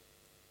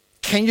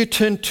Can you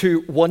turn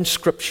to one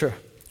scripture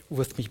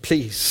with me,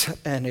 please?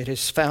 And it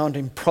is found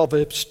in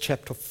Proverbs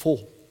chapter 4,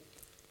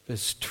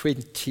 verse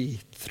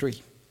 23.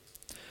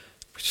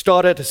 We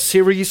started a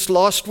series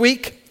last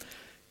week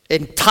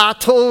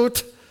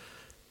entitled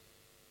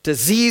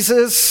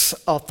Diseases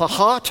of the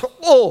Heart,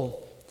 or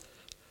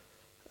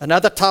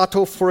another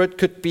title for it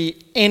could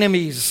be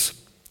Enemies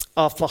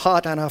of the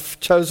Heart, and I've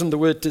chosen the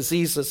word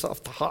diseases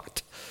of the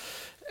heart.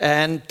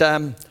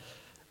 And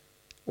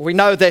we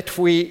know that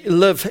we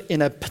live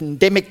in a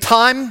pandemic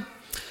time,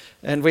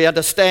 and we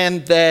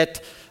understand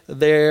that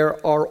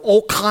there are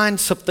all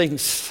kinds of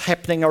things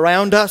happening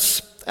around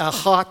us. Our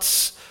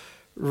hearts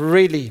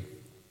really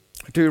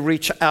do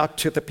reach out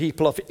to the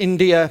people of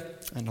India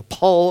and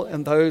Nepal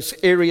and those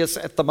areas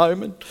at the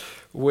moment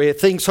where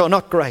things are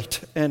not great.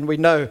 And we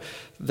know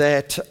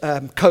that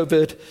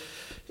COVID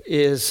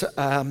is,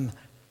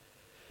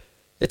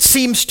 it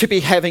seems to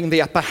be having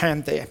the upper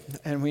hand there,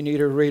 and we need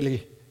to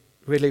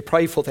really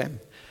pray for them.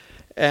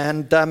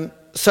 And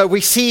so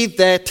we see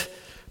that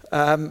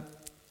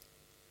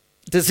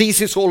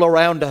diseases all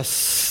around us,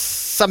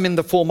 some in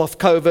the form of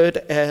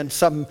COVID and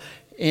some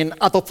in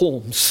other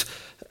forms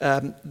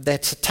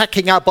that's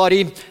attacking our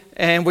body.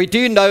 And we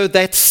do know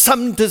that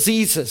some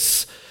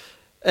diseases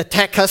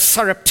attack us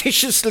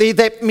surreptitiously.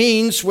 That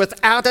means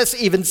without us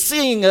even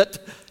seeing it,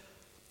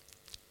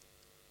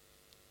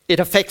 it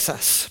affects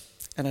us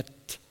and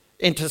it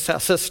enters our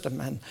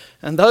system.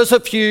 And those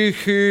of you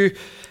who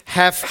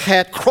have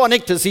had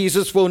chronic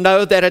diseases will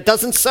know that it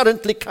doesn't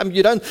suddenly come.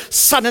 You don't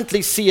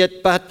suddenly see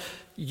it, but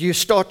you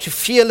start to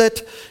feel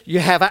it. You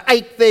have an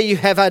ache there, you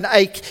have an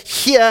ache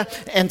here,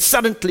 and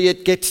suddenly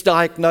it gets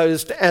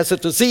diagnosed as a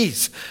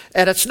disease.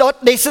 And it's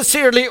not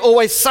necessarily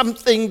always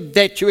something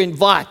that you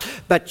invite,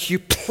 but you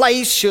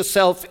place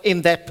yourself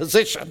in that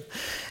position.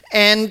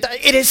 And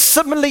it is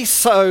similarly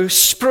so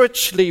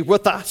spiritually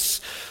with us.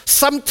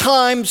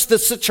 Sometimes the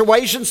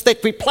situations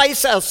that we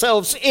place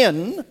ourselves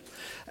in,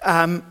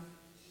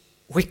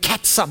 we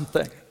catch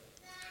something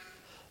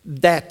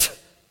that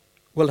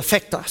will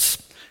affect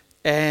us,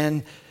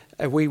 and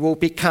we will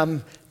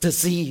become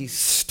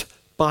diseased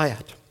by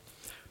it.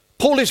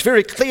 Paul is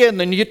very clear in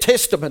the New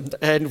Testament,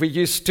 and we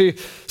used to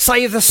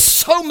say this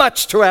so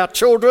much to our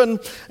children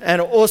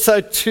and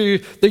also to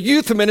the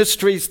youth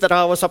ministries that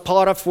I was a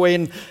part of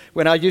when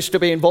I used to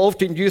be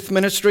involved in youth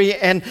ministry.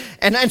 And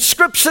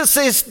Scripture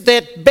says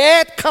that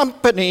bad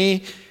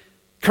company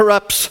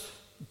corrupts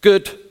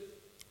good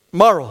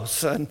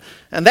morals. And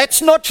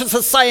that's not just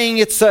a saying,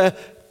 it's a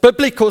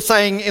biblical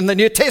saying in the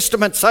New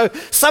Testament. So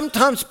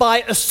sometimes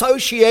by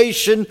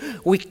association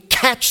we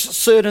catch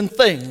certain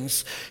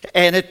things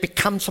and it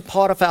becomes a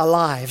part of our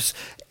lives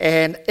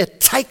and it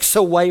takes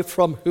away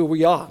from who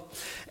we are.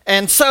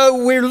 And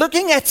so we're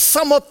looking at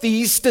some of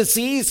these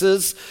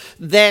diseases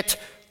that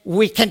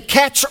we can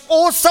catch,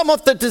 or some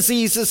of the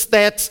diseases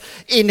that's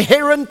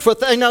inherent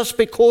within us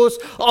because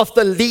of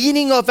the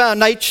leaning of our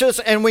natures.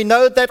 And we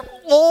know that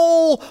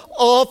all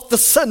of the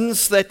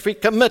sins that we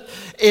commit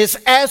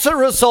is as a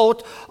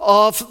result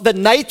of the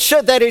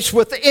nature that is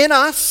within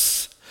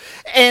us,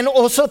 and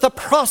also the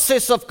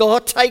process of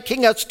God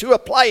taking us to a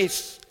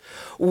place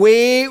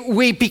where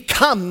we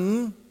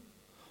become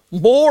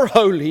more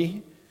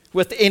holy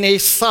within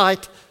His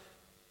sight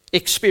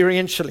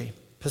experientially.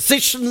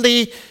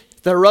 Positionally,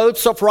 the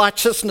robes of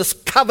righteousness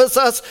covers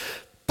us,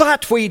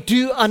 but we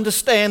do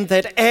understand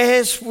that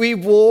as we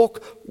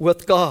walk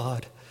with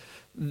God,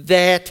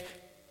 that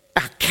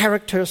our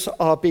characters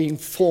are being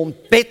formed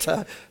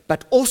better,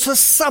 but also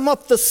some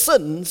of the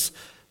sins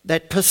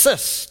that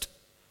persist,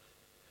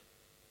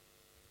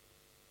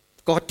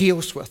 God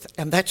deals with,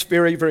 and that's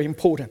very, very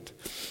important.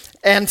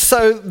 And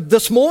so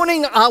this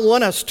morning I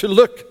want us to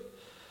look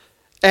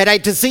at a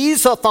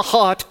disease of the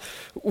heart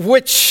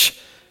which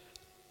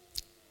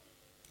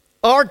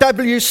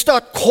R.W.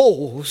 Stott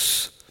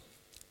calls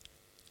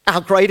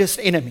our greatest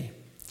enemy.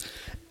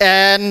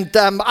 And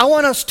I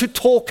want us to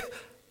talk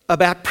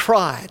about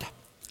pride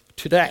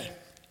today.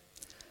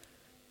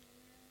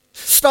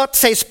 Stott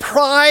says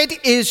pride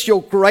is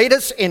your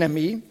greatest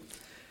enemy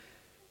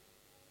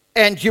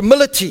and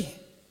humility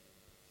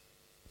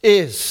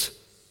is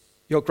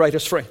your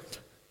greatest friend.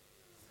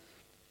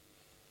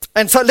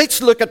 And so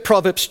let's look at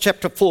Proverbs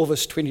chapter 4,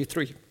 verse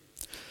 23.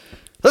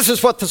 This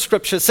is what the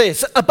scripture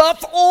says.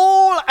 Above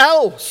all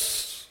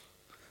else.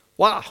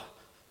 Wow.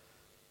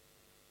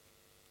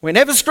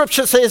 Whenever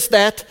scripture says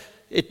that,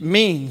 it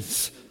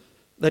means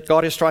that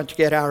God is trying to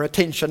get our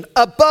attention.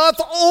 Above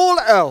all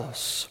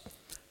else,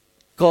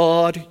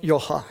 guard your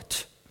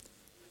heart.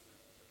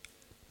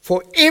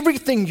 For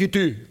everything you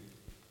do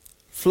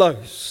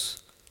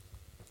flows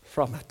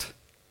from it.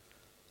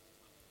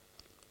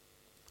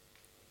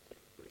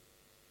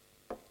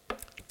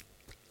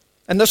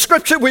 And the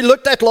scripture we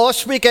looked at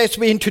last week as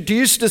we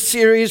introduced the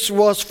series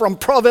was from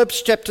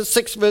Proverbs chapter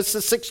 6,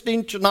 verses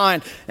 16 to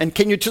 9. And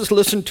can you just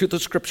listen to the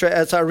scripture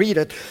as I read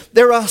it?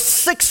 There are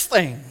 6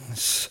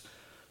 things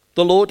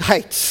the Lord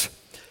hates,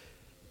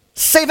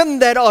 7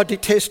 that are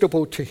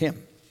detestable to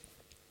Him.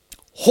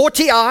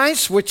 Haughty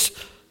eyes, which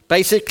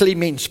basically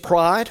means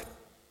pride.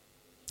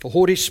 a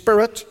haughty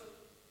spirit,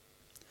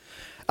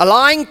 a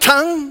lying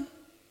tongue,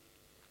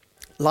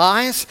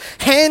 lies,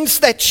 hands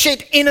that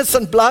shed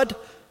innocent blood,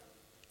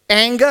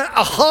 anger,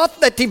 a heart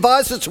that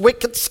devises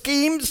wicked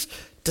schemes,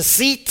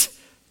 deceit,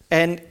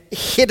 and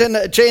hidden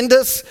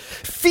agendas,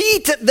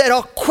 feet that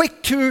are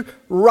quick to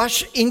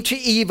rush into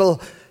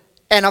evil,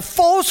 and a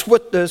false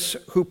witness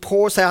who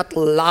pours out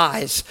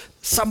lies,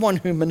 someone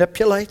who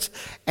manipulates,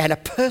 and a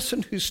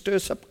person who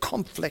stirs up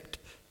conflict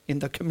in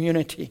the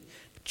community,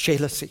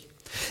 jealousy.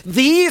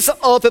 These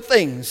are the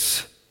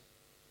things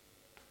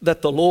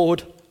that the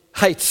Lord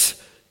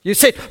hates. You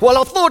said, well,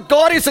 I thought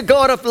God is a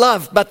God of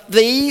love, but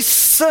these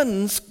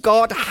sins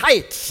God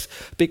hates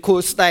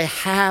because they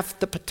have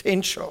the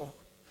potential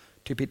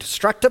to be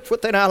destructive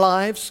within our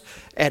lives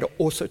and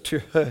also to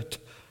hurt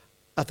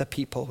other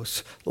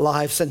people's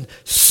lives. And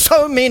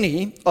so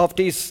many of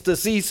these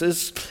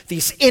diseases,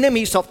 these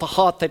enemies of the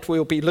heart that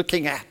we'll be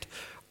looking at,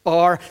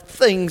 are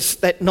things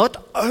that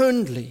not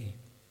only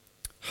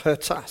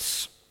hurts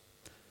us,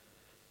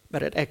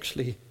 but it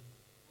actually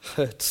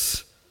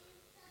hurts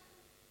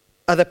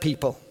other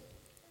people.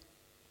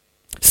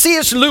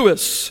 C.S.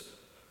 Lewis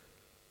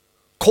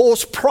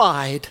calls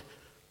pride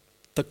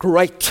the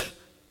great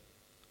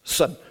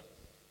sin.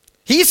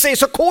 He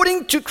says,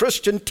 according to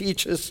Christian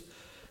teachers,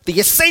 the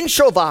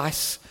essential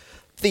vice,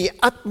 the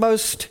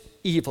utmost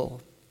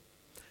evil,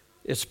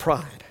 is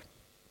pride.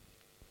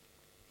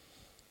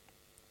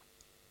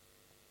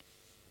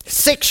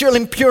 Sexual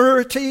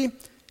impurity,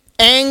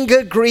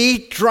 anger,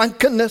 greed,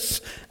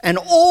 drunkenness, and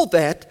all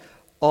that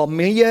are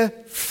mere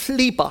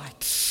flea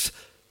bites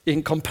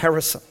in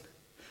comparison.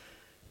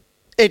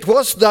 It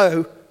was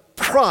though through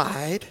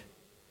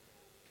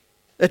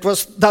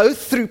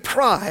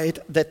pride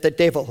that the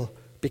devil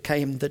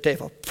became the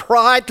devil.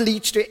 Pride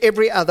leads to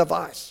every other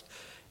vice.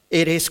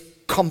 It is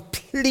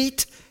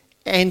complete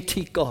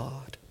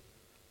anti-God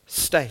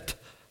state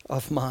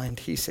of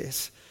mind, he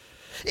says.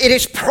 It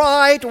is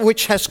pride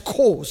which has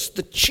caused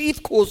the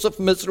chief cause of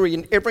misery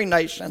in every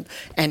nation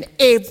and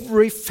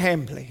every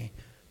family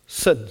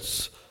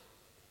since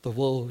the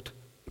world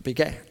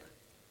began.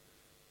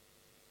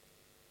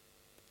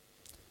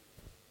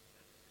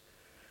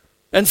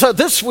 And so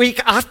this week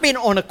I've been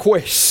on a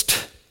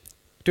quest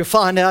to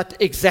find out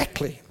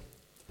exactly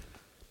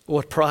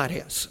what pride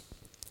is.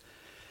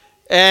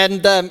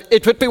 And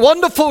it would be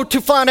wonderful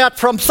to find out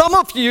from some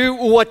of you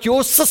what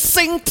your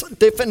succinct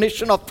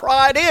definition of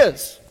pride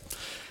is.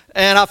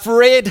 And I've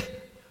read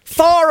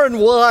far and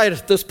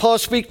wide this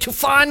past week to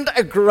find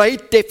a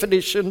great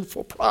definition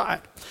for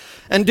pride.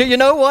 And do you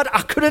know what?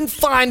 I couldn't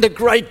find a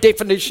great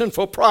definition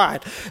for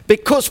pride,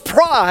 because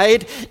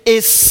pride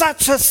is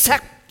such a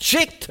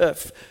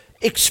subjective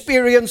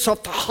experience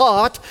of the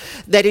heart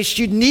that is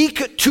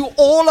unique to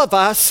all of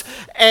us,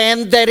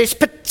 and that is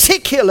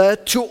particular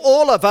to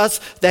all of us,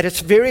 that it's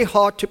very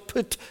hard to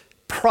put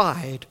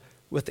pride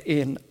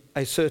within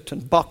a certain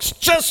box.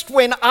 Just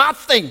when I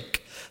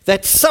think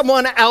that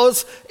someone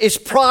else is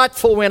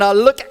prideful, when I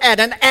look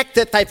at an act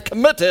that they've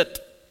committed,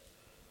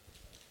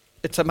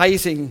 it's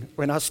amazing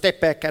when I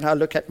step back and I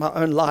look at my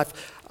own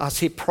life, I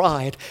see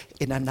pride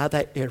in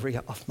another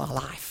area of my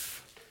life.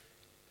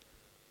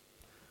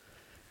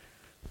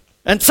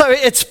 And so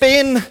it's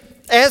been,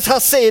 as I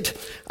said,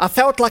 I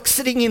felt like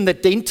sitting in the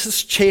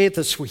dentist's chair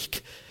this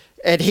week.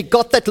 And he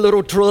got that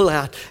little drill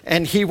out,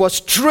 and he was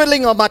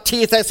drilling on my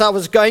teeth as I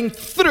was going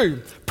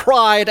through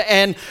pride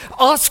and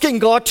asking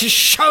God to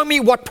show me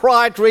what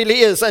pride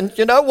really is. And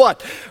you know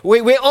what?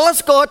 We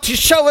ask God to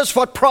show us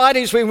what pride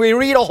is when we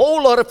read a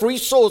whole lot of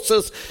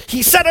resources.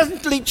 He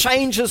suddenly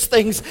changes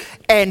things,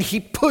 and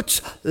he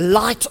puts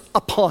light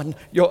upon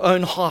your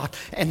own heart.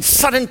 And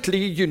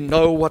suddenly you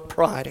know what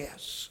pride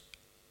is,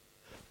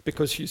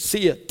 because you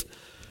see it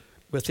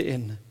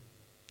within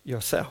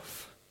yourself.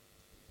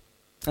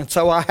 And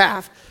so I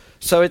have.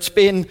 So it's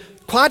been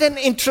quite an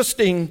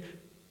interesting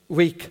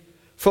week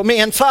for me.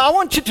 And so I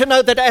want you to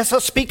know that as I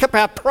speak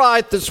about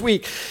pride this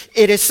week,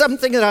 it is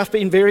something that I've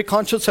been very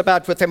conscious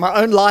about within my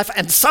own life,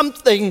 and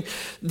something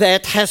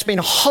that has been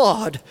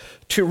hard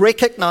to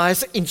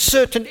recognize in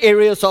certain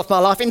areas of my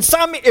life. In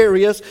some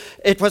areas,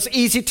 it was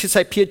easy to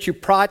say, Piet, you're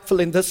prideful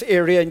in this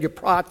area and you're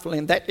prideful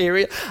in that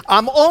area.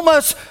 I'm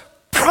almost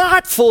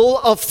prideful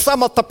of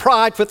some of the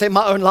pride within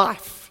my own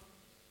life.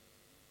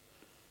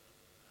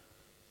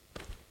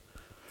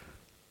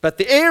 But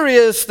the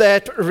areas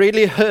that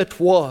really hurt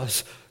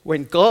was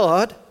when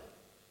God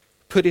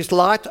put his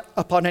light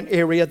upon an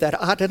area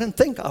that I didn't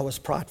think I was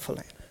prideful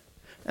in.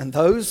 And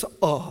those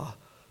are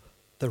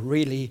the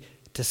really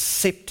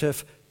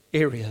deceptive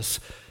areas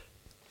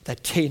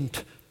that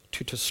tend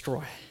to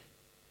destroy.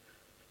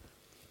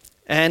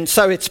 And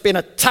so it's been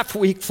a tough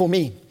week for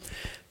me,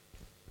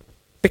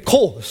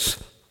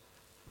 because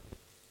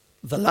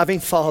the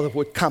loving Father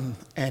would come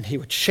and he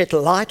would shed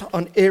light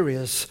on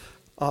areas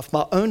of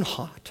my own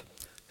heart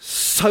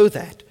so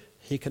that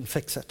he can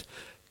fix it.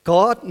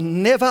 God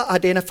never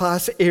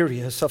identifies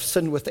areas of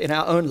sin within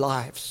our own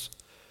lives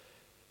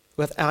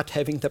without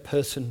having the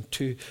purpose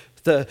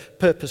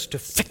to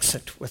fix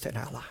it within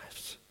our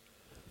lives.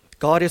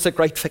 God is a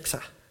great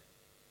fixer.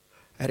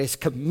 and is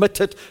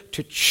committed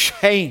to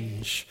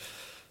change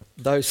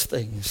those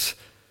things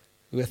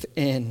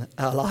within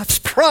our lives.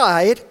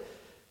 Pride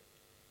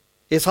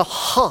is a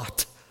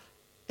heart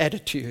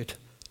attitude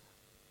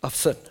of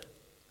sin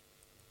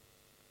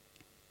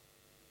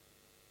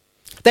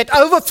that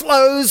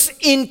overflows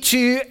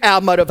into our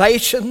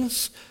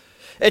motivations.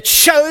 It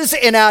shows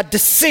in our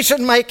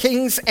decision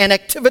makings and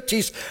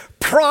activities.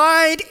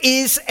 Pride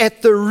is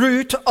at the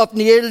root of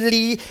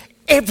nearly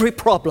every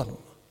problem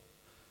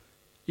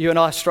you and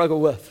I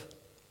struggle with.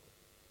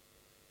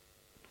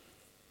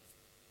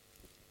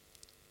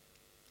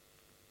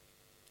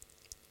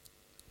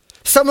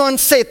 Someone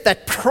said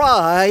that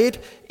pride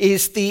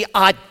is the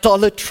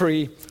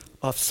idolatry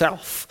of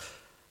self.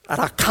 And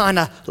I kind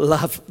of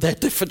love that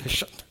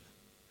definition.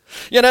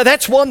 You know,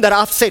 that's one that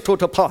I've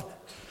settled upon,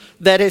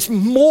 that is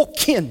more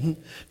kin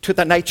to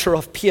the nature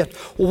of Piet.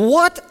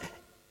 What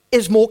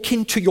is more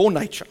kin to your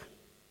nature?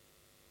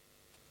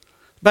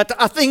 But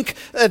I think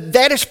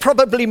that is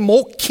probably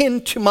more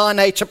kin to my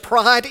nature.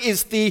 Pride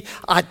is the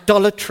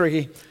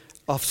idolatry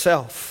of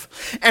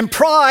self. And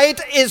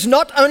pride is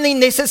not only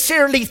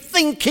necessarily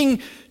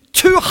thinking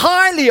too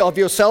highly of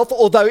yourself,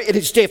 although it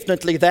is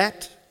definitely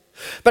that,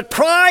 but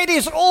pride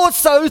is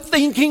also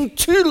thinking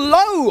too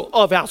low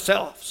of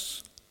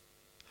ourselves,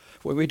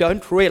 where we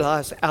don't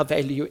realize our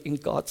value in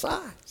God's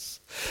eyes.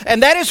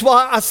 And that is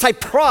why I say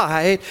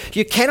pride,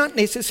 you cannot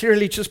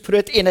necessarily just put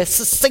it in a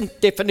succinct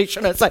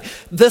definition and say,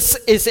 this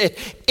is it.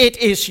 It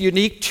is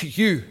unique to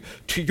you,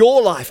 to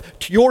your life,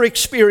 to your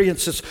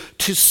experiences,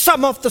 to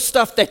some of the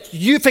stuff that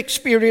you've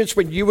experienced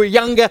when you were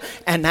younger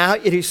and now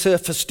it is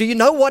surfaced. Do you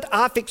know what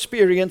I've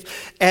experienced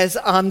as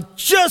I'm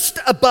just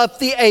above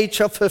the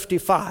age of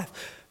 55?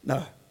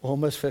 No,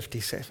 almost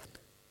 57.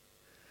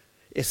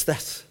 It's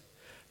this,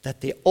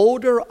 that the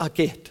older I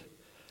get,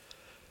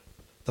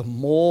 the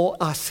more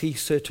I see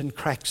certain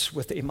cracks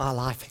within my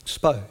life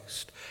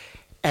exposed,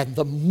 and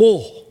the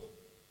more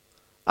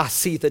I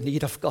see the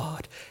need of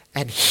God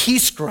and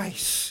His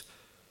grace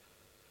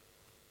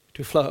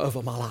to flow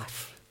over my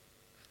life.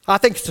 I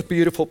think it's a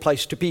beautiful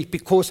place to be,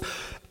 because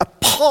a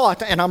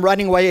part, and I'm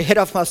running way ahead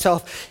of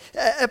myself,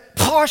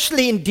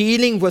 partially in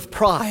dealing with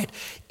pride,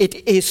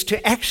 it is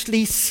to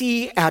actually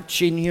see our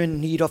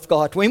genuine need of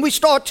God. When we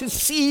start to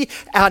see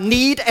our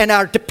need and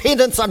our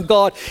dependence on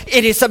God,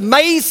 it is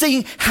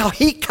amazing how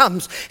He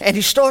comes and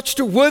He starts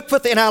to work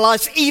within our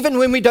lives even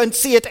when we don't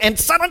see it. And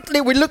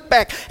suddenly we look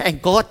back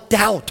and God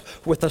dealt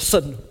with the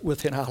sin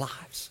within our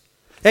lives.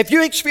 Have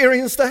you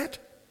experienced that?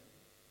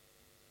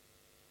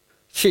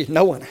 Gee,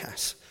 no one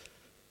has.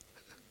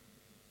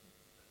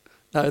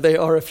 No,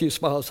 there are a few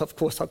smiles. Of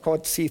course, I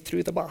can't see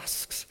through the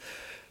masks.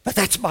 But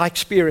that's my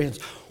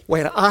experience.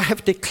 When I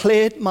have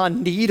declared my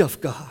need of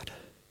God,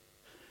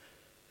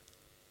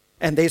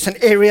 and there's an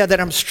area that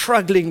I'm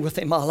struggling with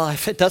in my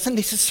life, it doesn't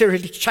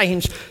necessarily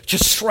change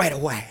just straight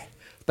away.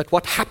 But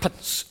what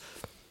happens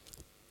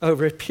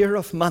over a period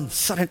of months,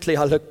 suddenly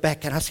I look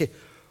back and I say,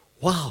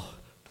 wow,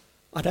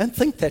 I don't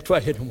think that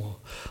way anymore.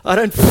 I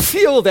don't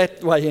feel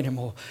that way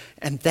anymore.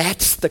 And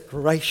that's the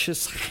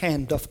gracious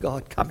hand of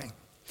God coming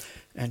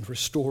and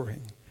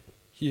restoring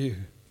you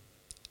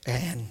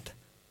and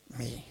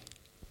me.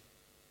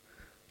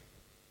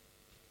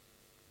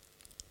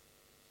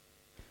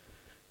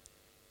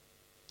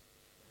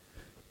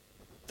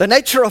 The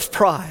nature of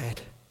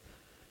pride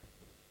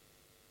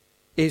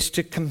is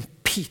to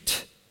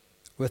compete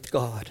with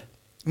God,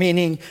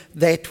 meaning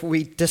that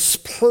we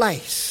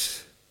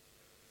displace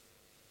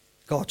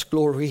God's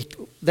glory.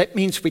 That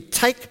means we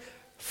take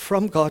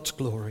from God's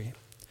glory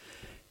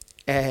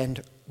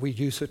and we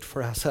use it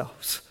for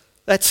ourselves.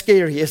 That's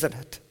scary, isn't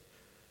it?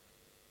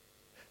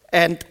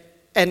 And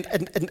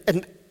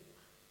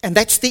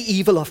that's the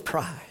evil of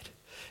pride.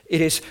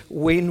 It is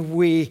when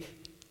we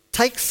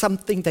take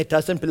something that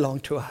doesn't belong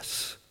to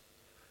us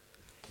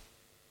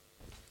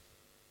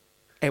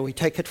and we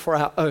take it for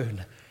our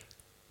own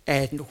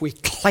and we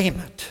claim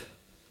it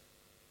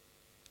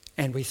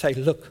and we say,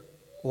 look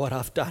what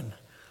I've done.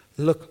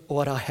 Look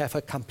what I have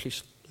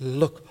accomplished.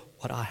 Look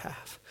what I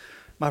have.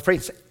 My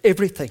friends,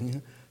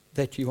 everything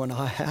that you and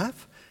I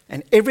have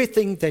and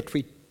everything that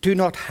we do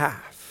not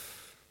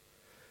have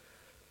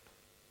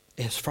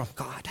is from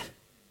God.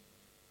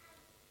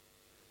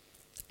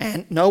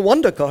 And no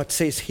wonder God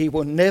says He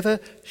will never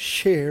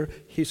share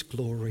His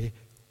glory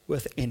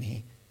with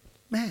any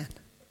man,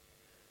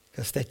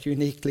 because that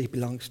uniquely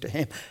belongs to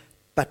Him.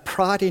 But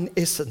pride in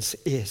essence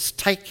is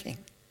taking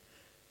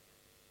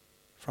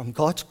from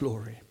God's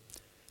glory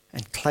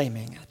and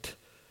claiming it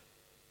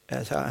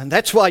as our own. And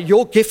that's why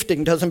your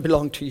gifting doesn't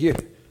belong to you.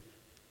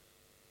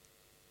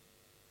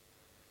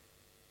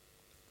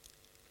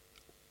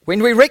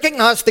 When we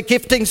recognize the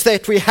giftings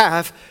that we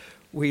have,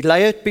 we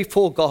lay it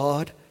before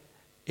God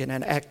in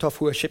an act of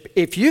worship.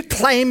 If you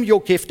claim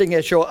your gifting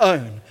as your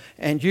own,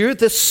 and you're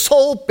the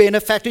sole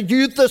benefactor,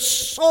 you're the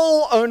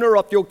sole owner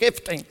of your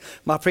gifting,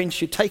 my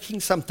friends, you're taking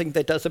something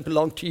that doesn't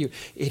belong to you.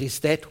 It is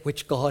that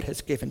which God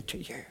has given to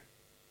you.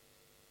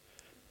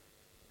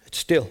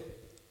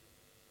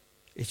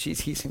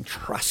 He's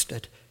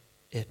entrusted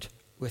it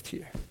with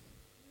you.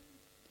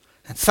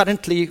 And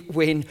suddenly,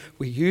 when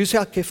we use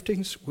our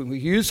giftings, when we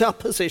use our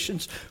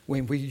positions,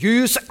 when we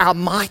use our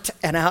might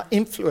and our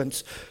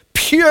influence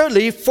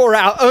purely for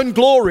our own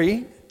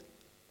glory,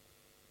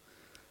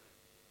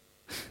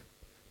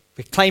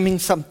 we're claiming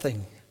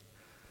something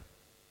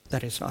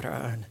that is not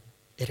our own.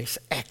 It is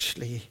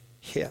actually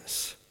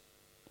His.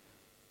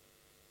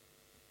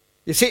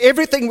 You see,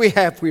 everything we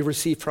have, we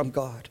receive from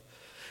God.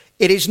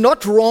 It is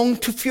not wrong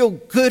to feel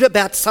good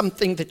about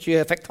something that you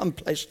have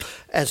accomplished,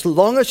 as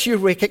long as you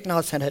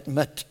recognize and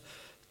admit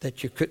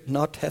that you could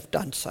not have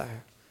done so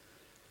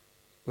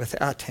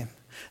without Him.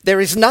 There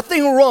is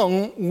nothing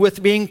wrong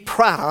with being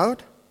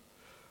proud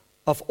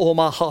of all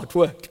my hard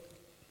work.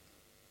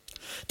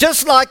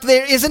 Just like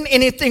there isn't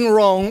anything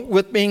wrong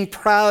with being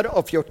proud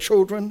of your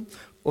children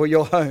or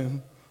your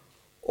home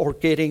or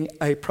getting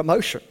a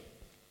promotion.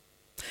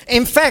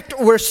 In fact,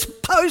 we're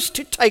supposed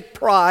to take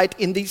pride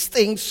in these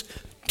things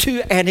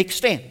to an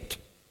extent.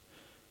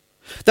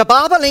 The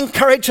Bible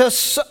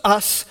encourages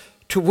us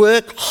to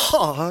work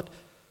hard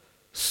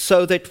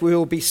so that we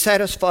will be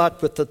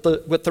satisfied with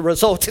the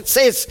results. It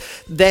says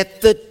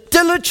that the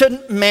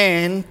diligent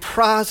man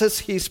prizes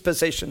his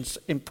possessions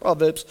in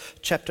Proverbs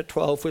chapter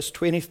 12, verse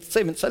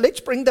 27. So let's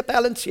bring the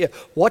balance here.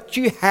 What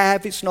you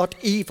have is not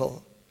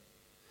evil.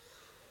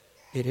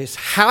 It is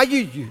how you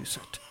use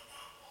it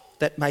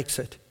that makes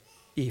it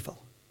evil.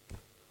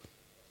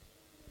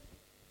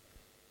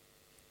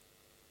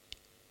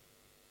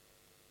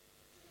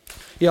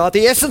 Yeah,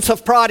 the essence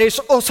of pride is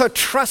also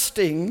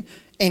trusting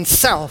in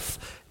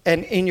self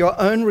and in your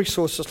own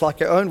resources, like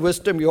your own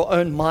wisdom, your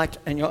own might,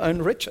 and your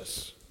own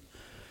riches.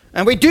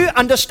 And we do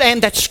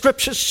understand that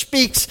Scripture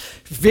speaks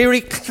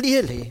very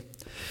clearly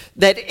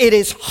that it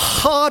is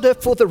harder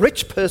for the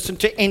rich person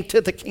to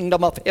enter the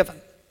kingdom of heaven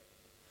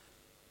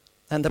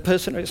than the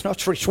person who is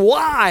not rich.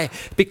 Why?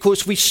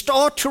 Because we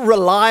start to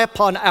rely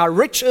upon our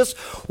riches.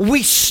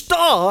 We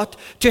start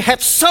to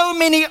have so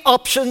many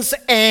options,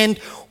 and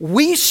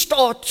we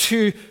start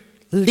to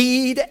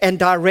lead and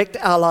direct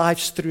our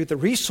lives through the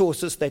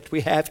resources that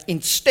we have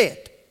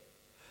instead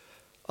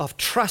of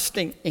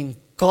trusting in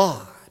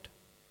God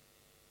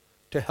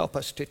to help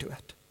us to do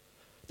it.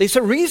 There's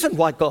a reason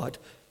why God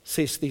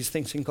says these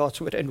things in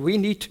God's word, and we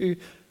need to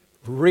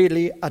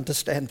really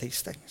understand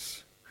these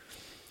things.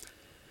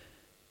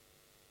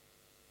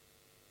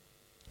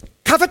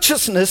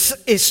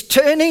 Covetousness is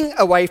turning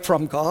away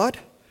from God,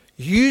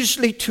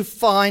 usually to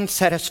find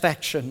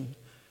satisfaction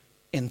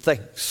in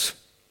things.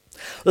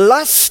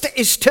 Lust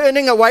is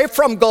turning away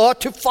from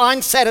God to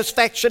find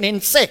satisfaction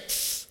in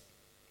sex.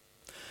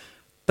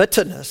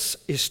 Bitterness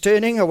is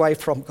turning away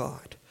from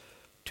God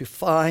to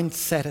find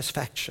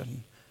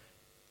satisfaction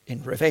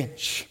in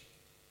revenge.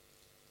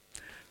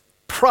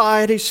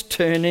 Pride is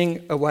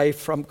turning away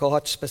from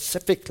God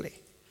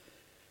specifically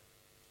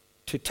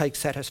to take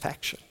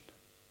satisfaction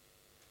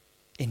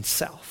in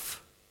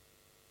self.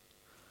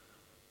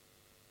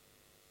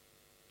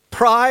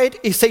 Pride,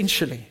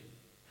 essentially,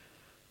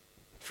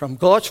 from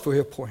God's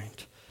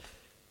viewpoint,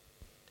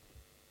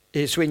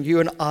 is when you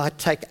and I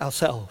take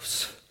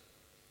ourselves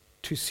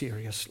too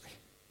seriously.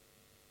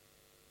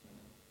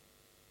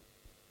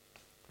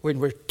 When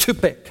we're too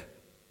big,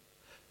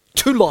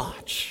 too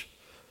large,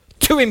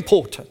 too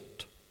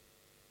important.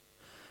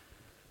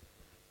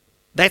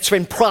 That's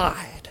when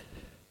pride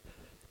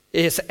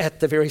is at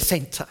the very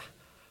center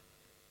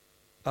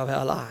of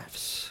our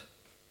lives.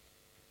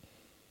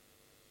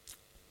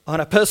 On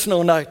a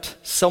personal note,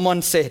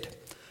 someone said,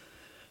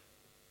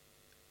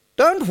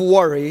 "Don't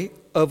worry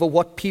over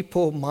what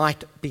people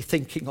might be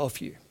thinking of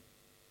you.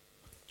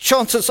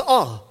 Chances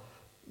are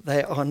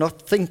they are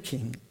not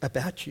thinking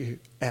about you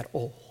at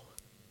all."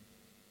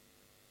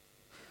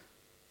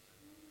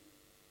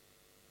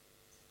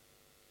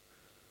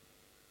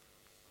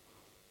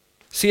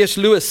 C.S.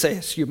 Lewis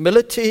says,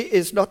 humility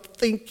is not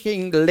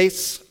thinking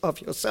less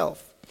of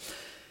yourself.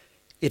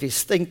 It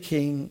is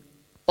thinking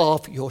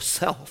of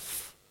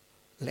yourself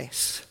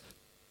less.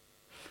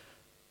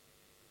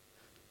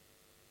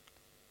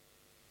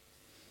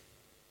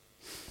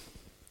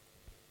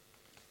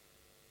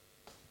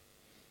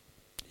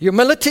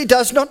 Humility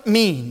does not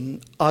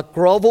mean I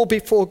grovel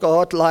before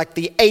God like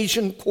the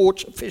Asian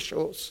court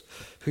officials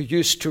who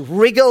used to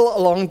wriggle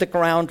along the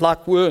ground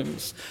like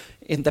worms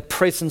in the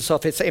presence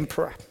of its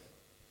emperor.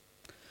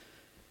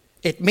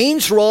 It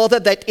means rather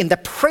that in the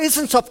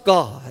presence of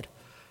God,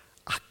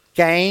 I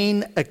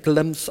gain a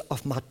glimpse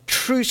of my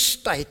true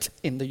state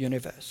in the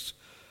universe,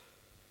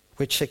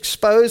 which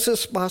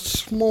exposes my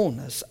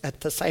smallness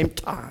at the same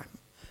time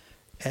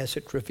as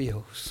it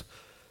reveals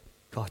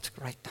God's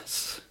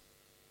greatness.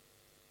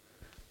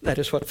 That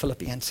is what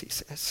Philippians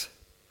says.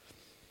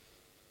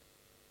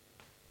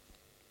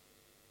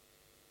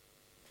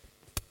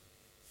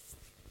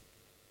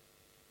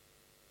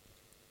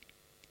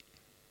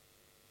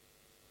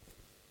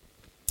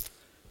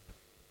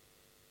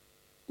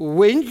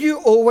 When you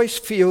always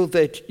feel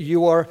that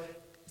you are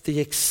the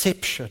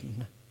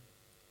exception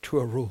to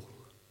a rule,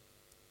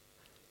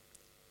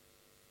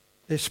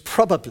 there's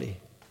probably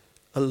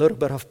a little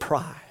bit of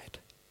pride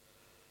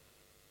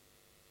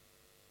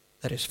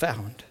that is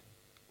found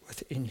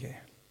within you.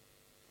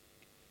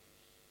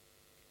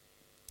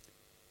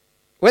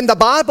 When the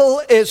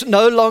Bible is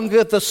no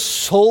longer the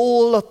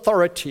sole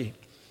authority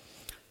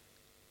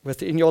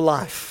within your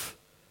life,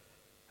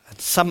 and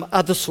some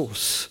other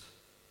source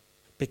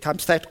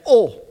becomes that,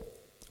 or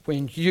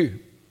when you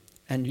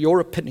and your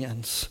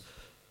opinions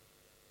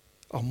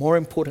are more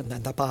important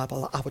than the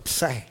Bible, I would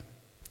say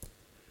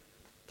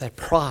that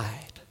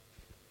pride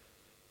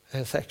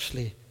has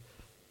actually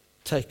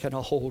taken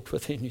a hold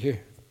within you.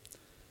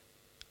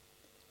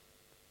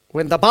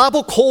 When the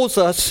Bible calls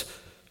us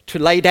to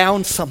lay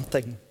down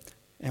something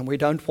and we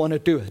don't want to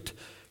do it,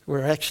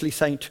 we're actually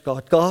saying to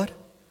God, God,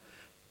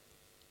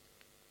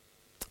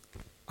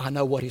 I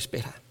know what is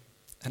better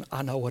and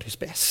I know what is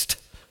best.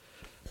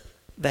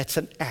 That's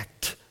an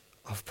act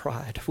of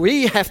pride.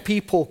 We have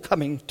people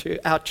coming to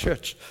our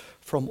church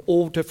from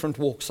all different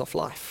walks of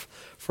life,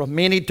 from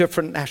many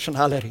different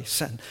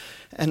nationalities.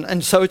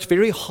 And so it's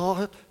very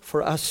hard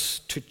for us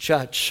to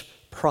judge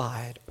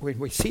pride when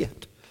we see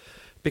it.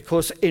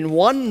 Because in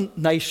one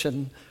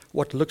nation,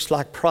 what looks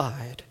like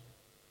pride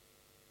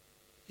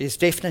is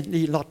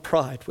definitely not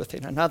pride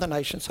within another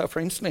nation. So for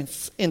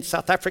instance, in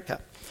South Africa,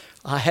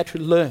 I had to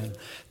learn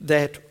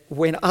that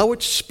when I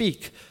would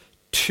speak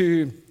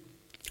to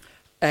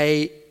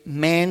a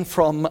man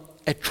from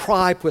a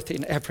tribe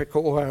within Africa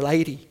or a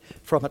lady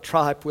from a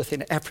tribe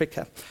within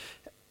Africa,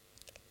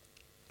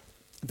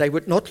 they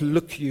would not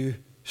look you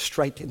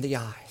straight in the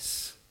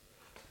eyes.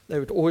 They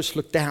would always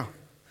look down,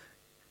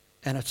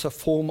 and it's a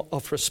form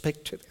of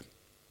respect to them.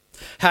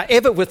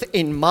 However,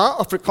 within my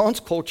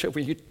Afrikaans culture,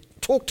 when you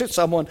talk to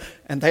someone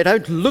and they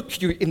don't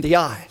look you in the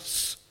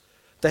eyes,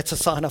 that's a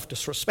sign of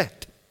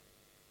disrespect.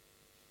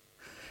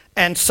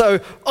 And so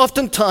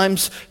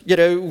oftentimes,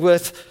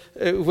 with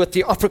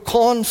the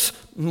Afrikaans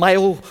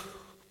male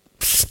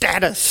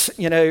status,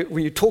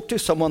 when you talk to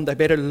someone, they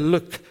better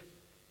look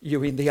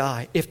you in the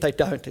eye. If they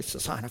don't, it's a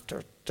sign of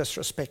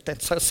disrespect.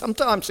 And so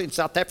sometimes in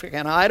South Africa,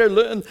 and I had to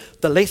learn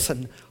the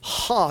lesson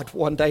hard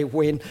one day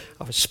when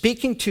I was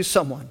speaking to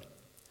someone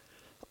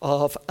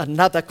of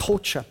another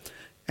culture,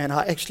 and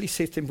I actually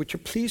said to them, would you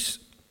please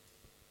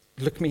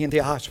look me in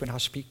the eyes when I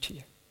speak to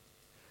you?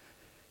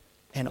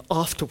 And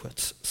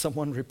afterwards,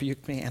 someone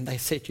rebuked me and they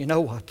said, you know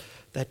what?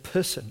 That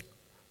person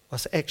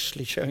was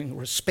actually showing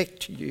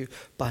respect to you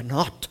by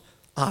not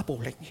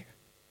eyeballing you.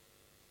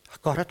 I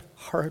got it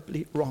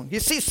horribly wrong. You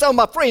see, so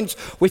my friends,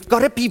 we've got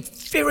to be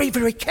very,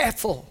 very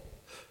careful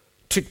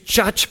to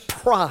judge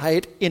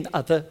pride in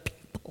other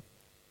people.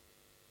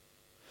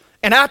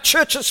 In our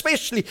church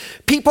especially,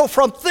 people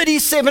from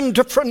 37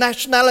 different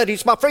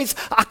nationalities. My friends,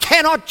 I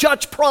cannot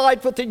judge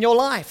pride within your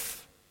life.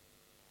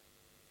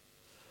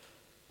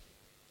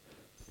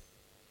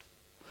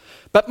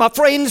 But my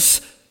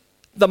friends,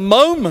 the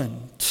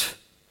moment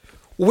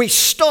we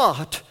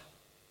start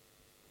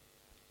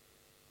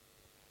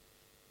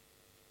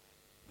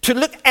to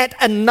look at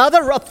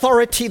another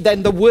authority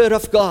than the Word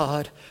of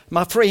God,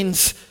 my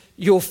friends,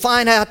 you'll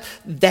find out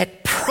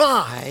that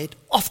pride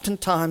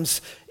oftentimes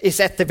is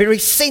at the very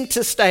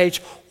center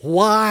stage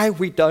why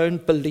we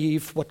don't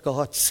believe what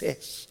God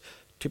says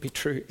to be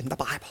true in the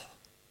Bible.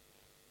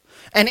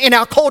 And in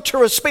our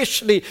culture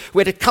especially,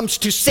 when it comes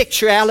to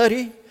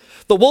sexuality,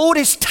 the world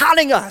is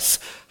telling us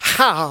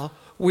how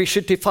we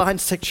should define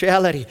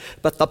sexuality,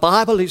 but the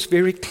Bible is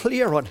very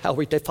clear on how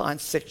we define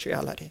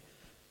sexuality.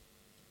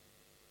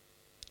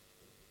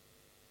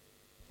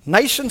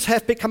 Nations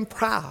have become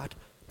proud.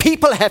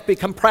 People have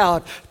become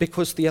proud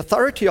because the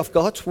authority of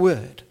God's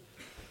word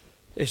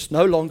is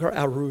no longer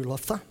our rule of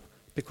thumb,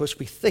 because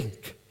we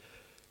think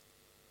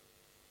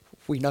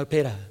we know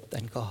better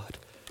than God.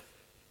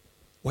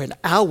 When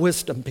our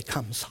wisdom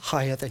becomes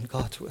higher than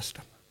God's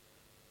wisdom.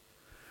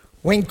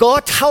 When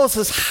God tells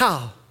us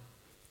how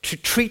to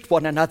treat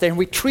one another, and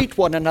we treat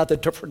one another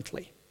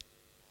differently.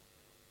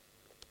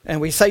 And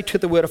we say to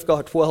the Word of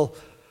God, well,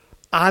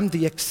 I'm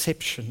the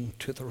exception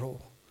to the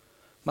rule.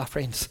 My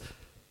friends,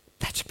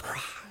 that's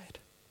pride.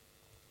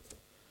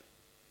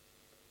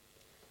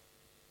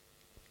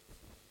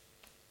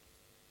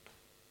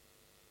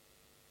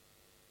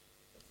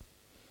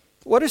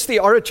 What is the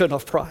origin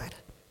of pride?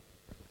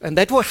 And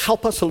that will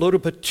help us a little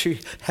bit to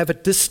have a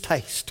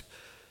distaste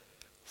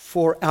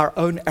for our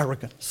own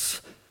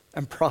arrogance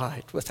and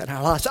pride within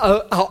our lives,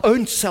 our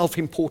own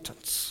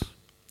self-importance.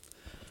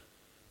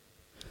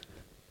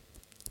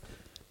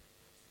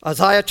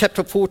 Isaiah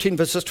chapter 14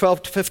 verses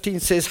 12 to 15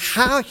 says,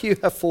 how you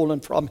have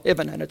fallen from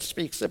heaven, and it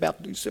speaks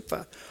about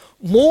Lucifer.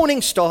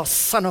 Morning star,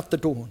 son of the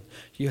dawn,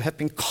 you have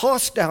been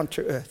cast down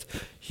to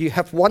earth. You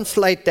have once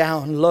laid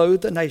down low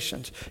the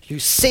nations. You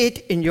said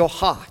in your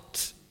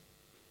heart,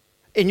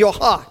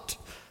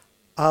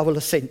 I will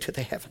ascend to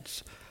the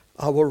heavens.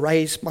 I will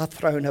raise my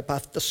throne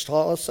above the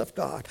stars of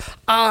God.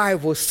 I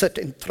will sit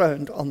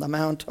enthroned on the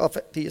mount of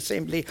the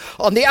assembly,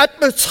 on the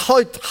utmost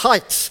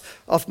heights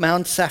of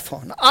Mount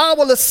Zaphon. I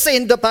will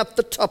ascend above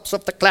the tops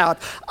of the cloud.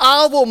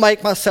 I will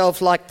make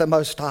myself like the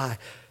Most High.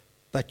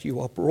 But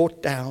you are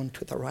brought down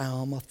to the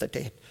realm of the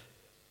dead,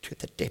 to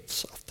the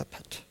depths of the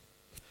pit.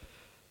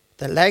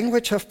 The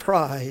language of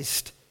pride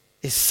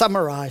is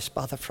summarized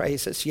by the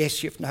phrases,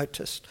 yes, you've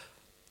noticed,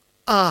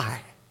 I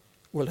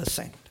will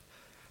ascend.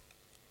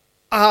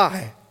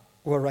 I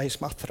will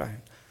raise my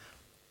throne.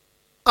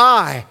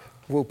 I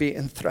will be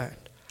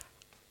enthroned.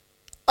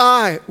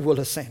 I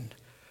will ascend.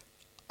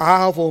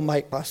 I will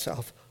make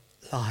myself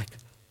like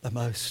the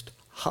Most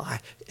High.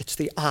 It's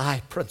the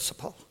I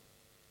principle.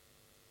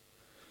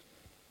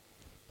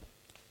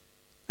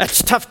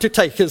 It's tough to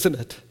take, isn't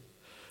it?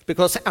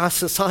 Because our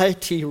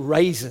society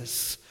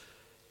raises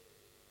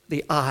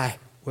the I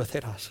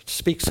within us. It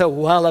speaks so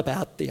well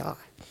about the I.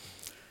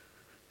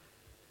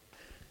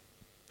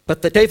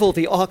 But the devil,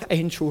 the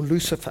archangel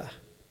Lucifer,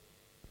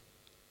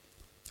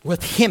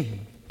 with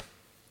him,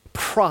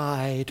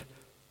 pride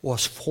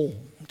was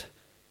formed.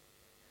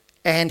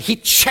 And he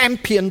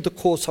championed the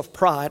cause of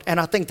pride. And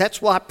I think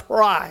that's why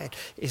pride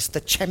is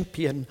the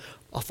champion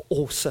of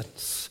all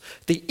sins,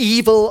 the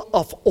evil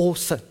of all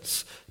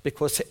sins,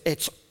 because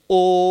it's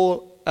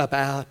all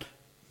about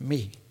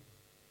me.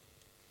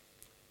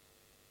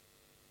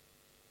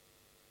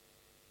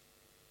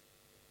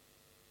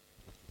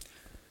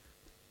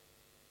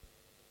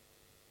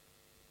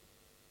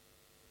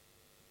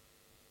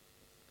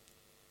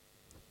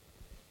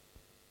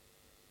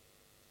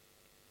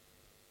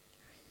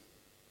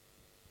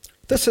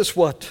 This is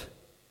what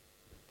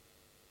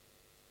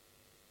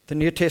the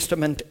New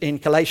Testament in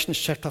Galatians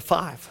chapter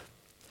 5,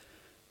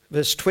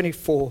 verse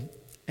 24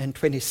 and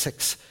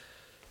 26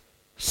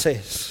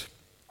 says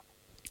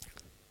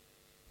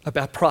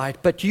about pride.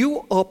 But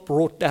you are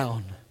brought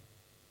down.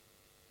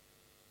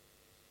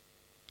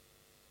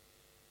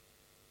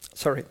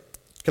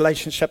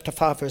 Galatians chapter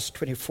 5, verse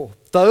 24.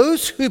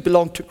 Those who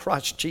belong to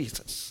Christ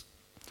Jesus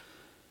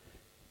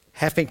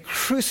have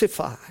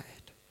crucified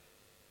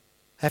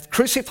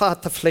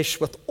the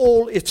flesh with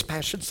all its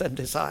passions and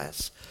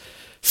desires.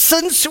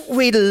 Since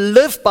we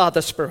live by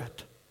the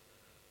Spirit,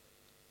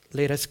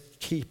 let us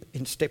keep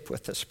in step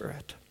with the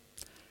Spirit.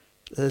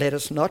 Let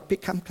us not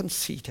become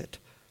conceited,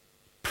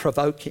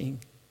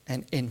 provoking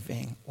and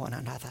envying one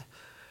another.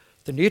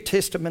 The New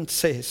Testament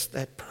says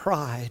that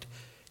pride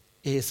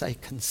is a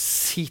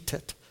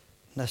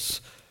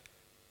conceitedness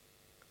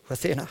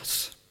within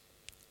us.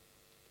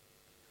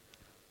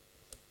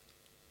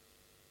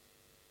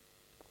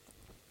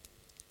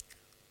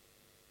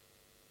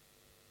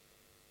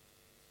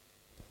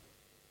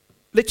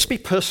 Let's be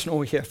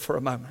personal here for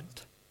a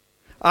moment.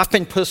 I've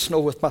been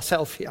personal with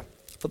myself here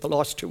for the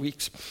last 2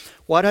 weeks.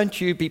 Why don't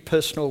you be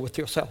personal with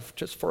yourself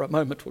just for a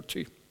moment or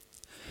two?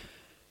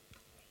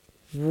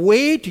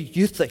 Where do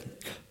you think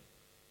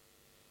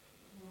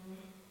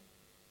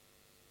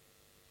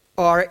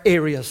are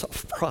areas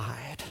of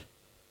pride,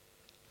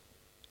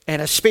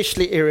 and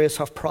especially areas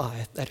of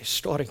pride that is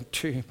starting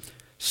to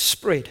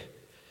spread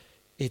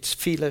its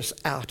feelers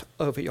out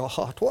over your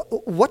heart?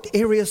 What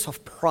areas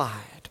of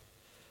pride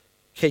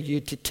can you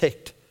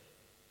detect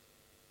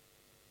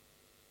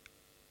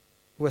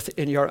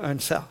within your own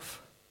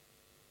self?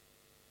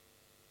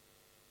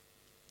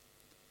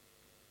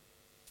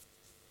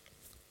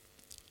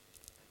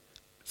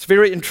 It's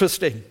very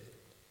interesting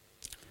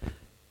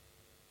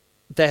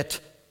that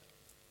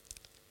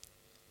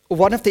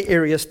one of the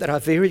areas that I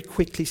very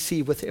quickly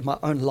see within my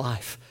own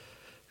life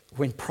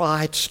when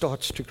pride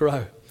starts to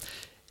grow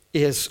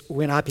is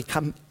when I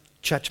become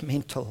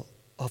judgmental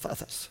of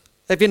others.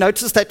 Have you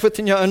noticed that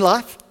within your own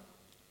life?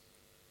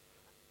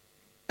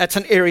 That's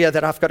an area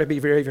that I've got to be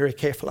very, very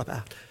careful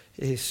about,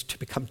 is to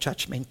become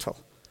judgmental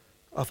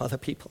of other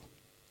people.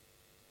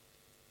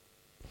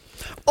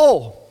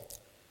 Or,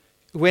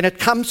 when it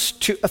comes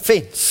to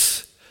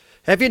offense,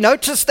 have you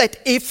noticed that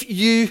if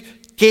you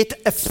get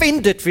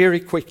offended very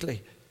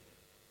quickly,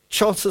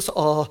 chances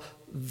are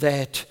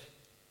that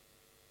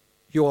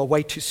you are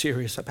way too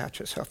serious about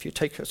yourself. You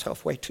take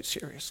yourself way too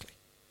seriously.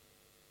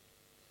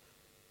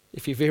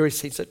 If you're very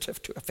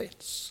sensitive to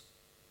offense,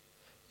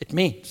 it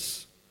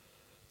means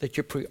that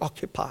you're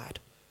preoccupied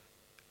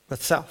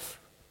with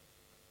self.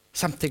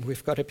 Something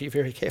we've got to be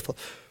very careful.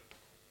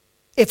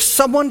 If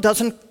someone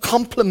doesn't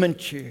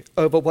compliment you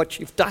over what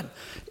you've done,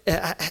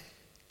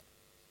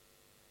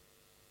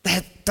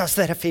 does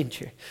that offend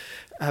you?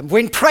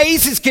 When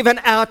praise is given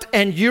out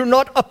and you're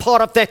not a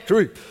part of that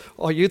group,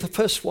 are you the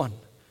first one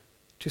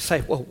to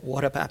say, well,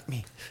 what about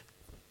me?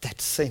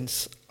 That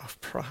sense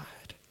of pride.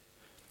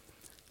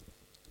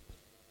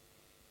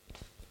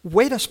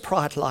 Where does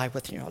pride lie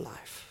within your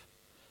life?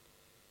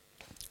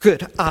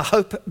 Good. I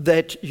hope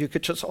that you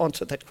could just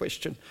answer that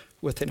question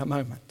within a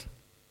moment,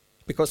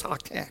 because I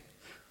can.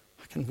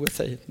 I can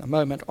within a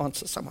moment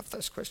answer some of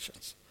those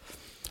questions.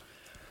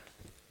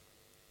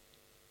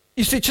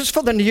 You see, just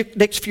for the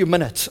next few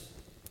minutes,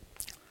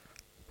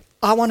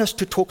 I want us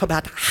to talk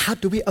about how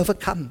do we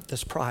overcome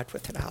this pride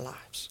within our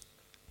lives.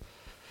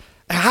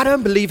 And I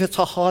don't believe it's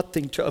a hard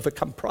thing to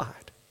overcome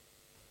pride.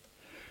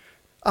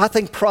 I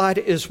think pride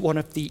is one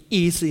of the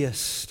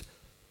easiest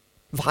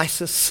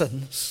vices,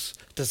 sins,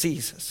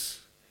 diseases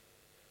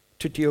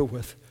to deal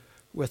with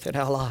within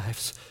our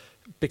lives.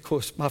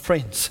 Because, my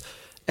friends,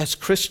 as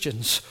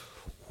Christians,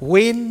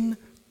 when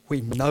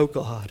we know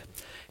God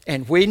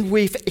And when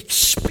we've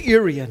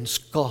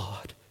experienced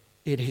God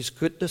in His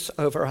goodness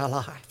over our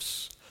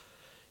lives,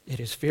 it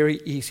is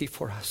very easy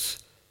for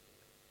us,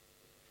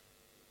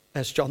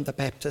 as John the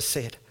Baptist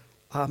said,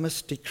 I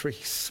must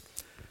decrease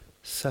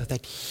so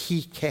that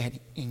He can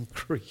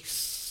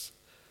increase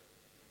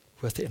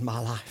within my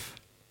life.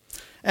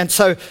 And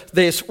so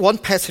there's one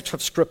passage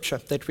of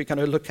Scripture that we're going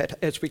to look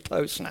at as we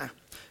close now.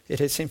 It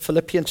is in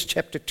Philippians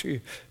chapter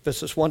 2,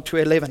 verses 1 to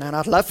 11. And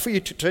I'd love for you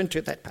to turn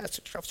to that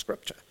passage of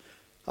Scripture.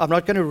 I'm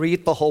not going to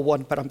read the whole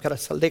one, but I'm going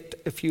to select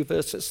a few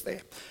verses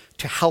there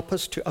to help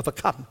us to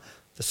overcome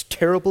this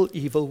terrible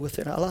evil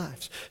within our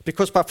lives.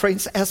 Because, my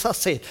friends, as I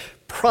said,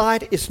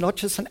 pride is not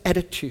just an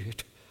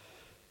attitude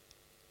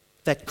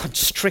that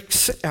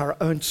constricts our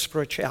own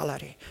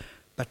spirituality,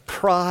 but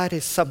pride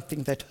is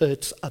something that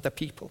hurts other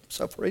people.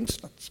 So, for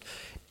instance,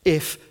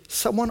 if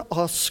someone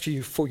asks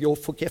you for your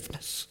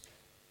forgiveness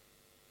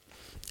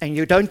and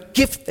you don't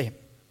give them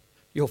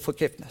your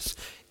forgiveness,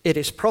 it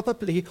is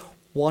probably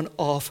one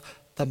of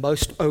the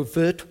most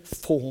overt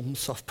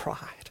forms of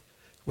pride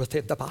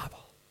within the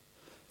Bible.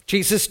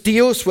 Jesus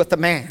deals with a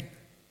man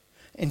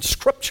in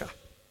Scripture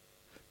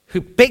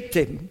who begged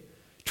him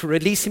to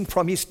release him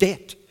from his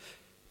debt.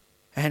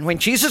 And when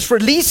Jesus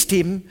released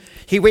him,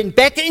 he went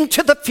back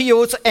into the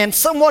fields, and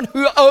someone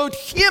who owed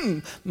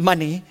him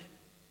money,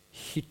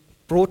 he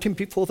brought him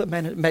before the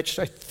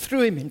magistrate,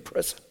 threw him in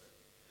prison.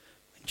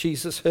 When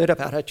Jesus heard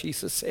about it,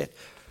 Jesus said,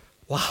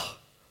 wow,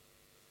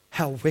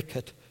 how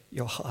wicked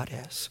your heart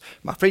is.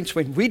 My friends,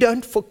 when we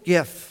don't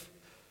forgive,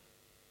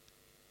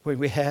 when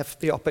we have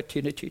the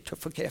opportunity to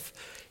forgive,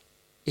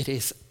 it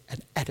is an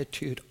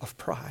attitude of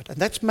pride. And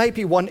that's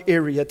maybe one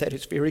area that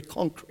is very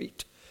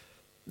concrete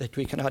that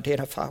we can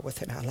identify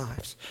within our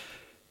lives.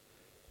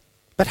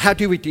 But how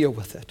do we deal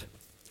with it?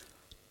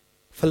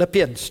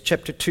 Philippians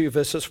chapter 2,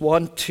 verses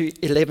 1 to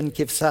 11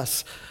 gives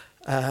us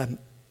a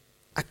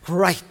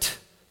great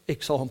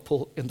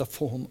example in the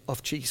form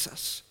of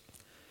Jesus.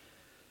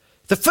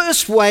 The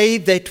first way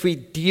that we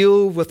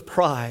deal with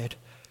pride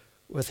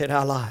within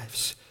our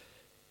lives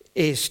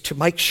is to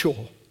make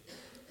sure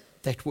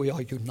that we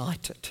are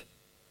united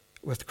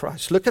with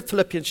Christ. Look at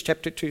Philippians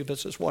chapter 2,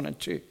 verses 1 and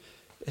 2.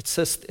 It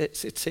says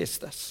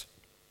this.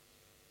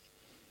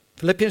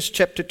 Philippians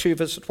chapter 2,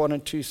 verses 1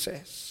 and 2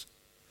 says,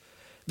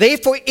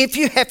 therefore, if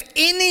you have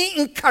any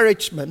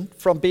encouragement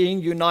from being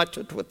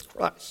united with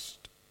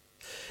Christ,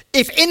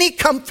 if any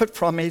comfort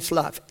from His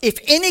love, if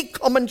any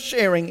common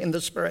sharing in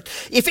the Spirit,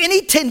 if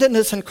any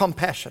tenderness and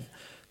compassion,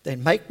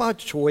 then make my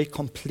joy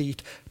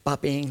complete by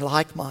being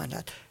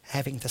like-minded,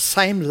 having the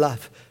same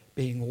love,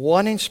 being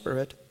one in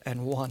spirit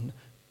and one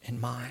in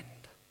mind.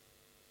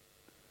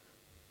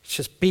 It's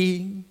just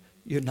being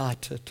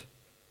united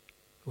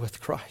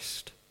with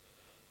Christ.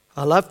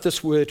 I love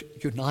this word,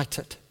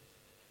 united.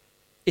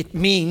 It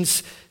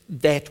means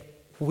that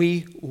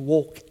we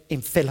walk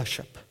in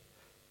fellowship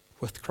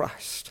with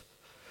Christ.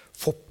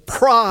 For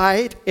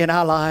pride in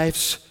our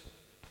lives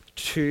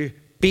to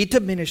be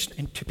diminished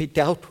and to be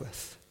dealt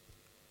with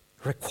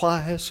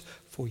requires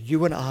for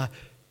you and I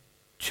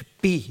to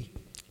be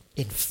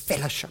in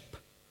fellowship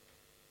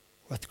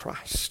with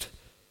Christ.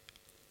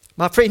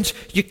 My friends,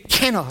 you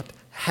cannot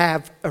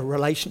have a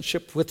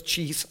relationship with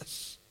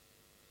Jesus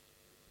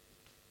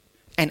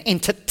and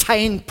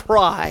entertain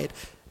pride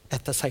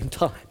at the same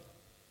time.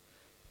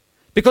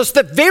 Because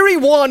the very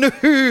one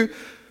who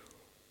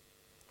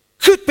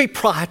could be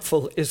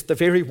prideful is the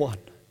very one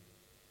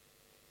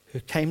who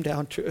came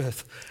down to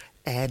earth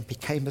and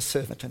became a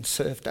servant and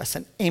served us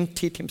and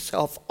emptied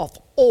himself of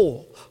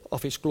all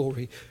of his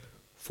glory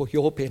for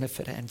your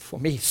benefit and for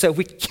me. So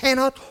we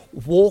cannot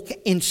walk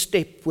in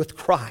step with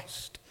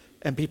Christ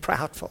and be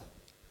proudful.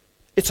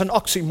 It's an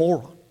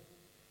oxymoron.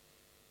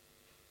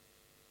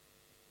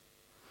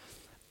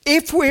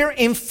 If we're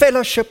in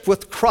fellowship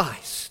with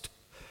Christ,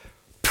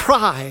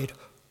 pride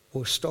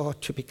will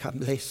start to become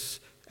less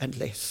and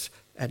less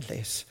and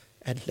less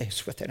and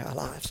less within our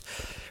lives.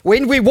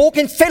 When we walk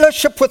in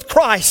fellowship with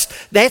Christ,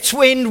 that's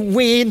when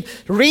we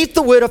read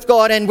the Word of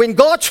God, and when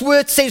God's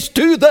Word says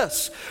do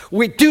this,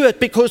 we do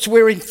it because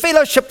we're in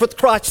fellowship with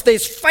Christ.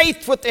 There's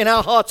faith within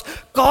our hearts.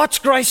 God's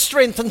grace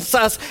strengthens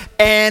us,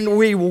 and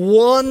we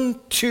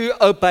want to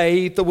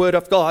obey the Word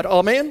of God.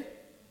 Amen?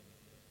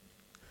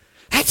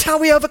 That's how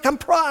we overcome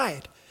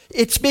pride.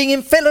 It's being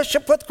in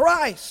fellowship with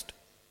Christ.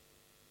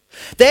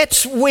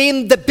 That's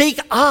when the big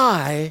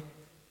I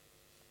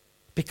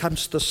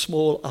becomes the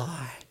small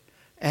I,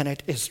 and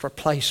it is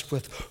replaced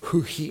with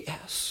who He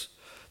is,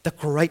 the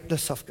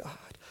greatness of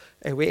God.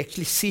 And we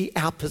actually see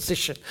our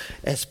position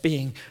as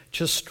being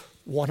just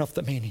one of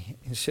the many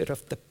instead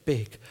of the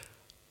big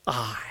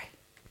I.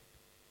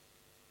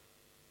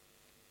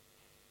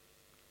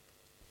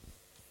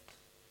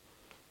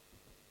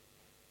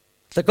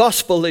 The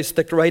gospel is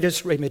the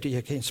greatest remedy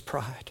against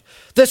pride.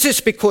 This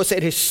is because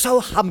it is so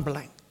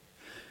humbling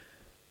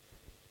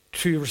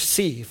to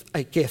receive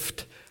a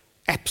gift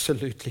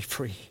absolutely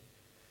free.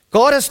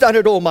 God has done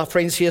it all, my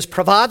friends. He has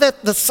provided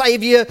the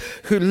Savior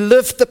who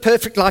lived the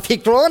perfect life. He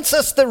grants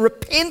us the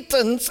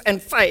repentance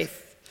and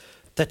faith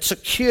that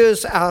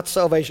secures our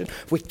salvation.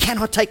 We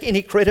cannot take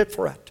any credit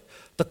for it.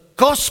 The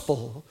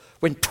gospel,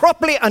 when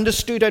properly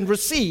understood and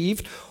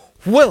received,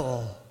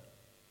 will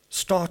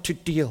start to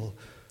deal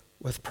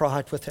with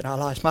pride within our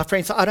lives. My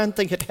friends, I don't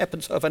think it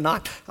happens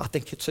overnight. I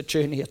think it's a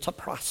journey, it's a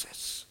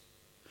process.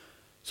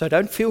 So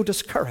don't feel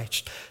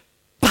discouraged,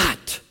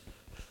 but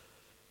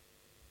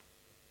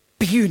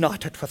be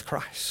united with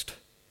Christ.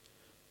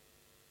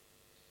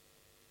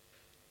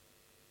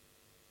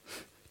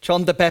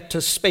 John the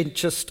Baptist spent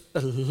just a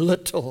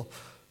little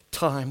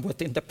time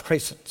within the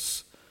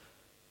presence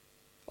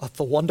of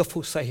the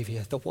wonderful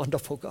Savior, the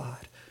wonderful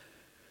God.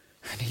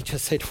 And he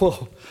just said,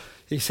 whoa,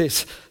 he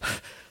says,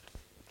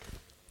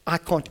 I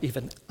can't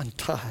even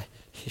untie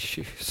his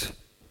shoes.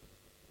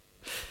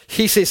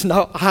 He says,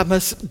 no, I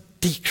must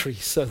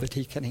decrease so that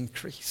he can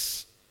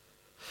increase.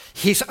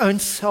 His own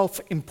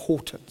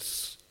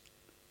self-importance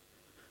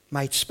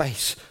made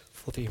space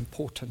for the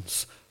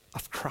importance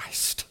of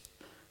Christ.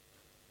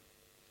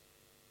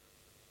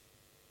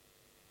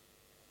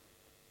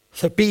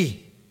 So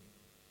be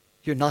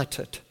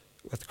united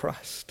with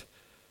Christ.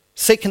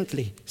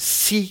 Secondly,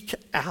 seek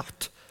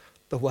out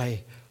the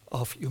way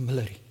of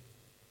humility.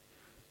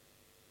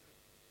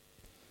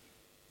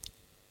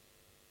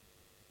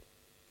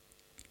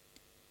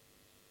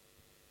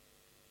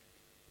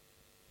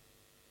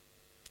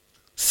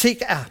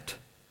 Seek out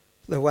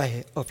the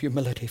way of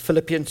humility.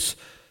 Philippians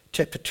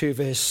chapter 2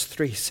 verse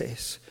 3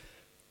 says,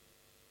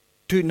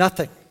 do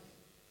nothing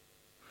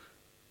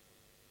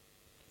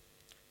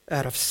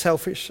out of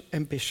selfish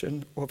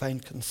ambition or vain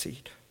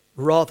conceit.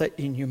 Rather,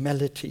 in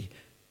humility,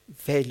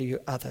 value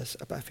others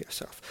above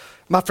yourself.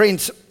 My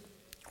friends,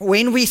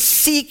 when we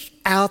seek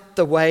out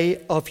the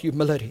way of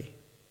humility,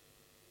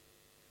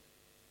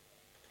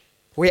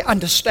 we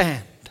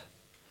understand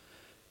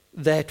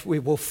that we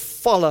will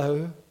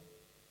follow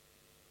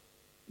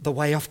the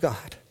way of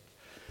God.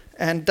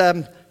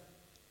 And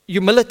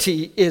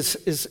humility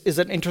is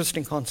an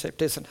interesting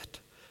concept, isn't it?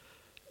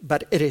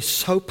 But it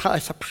is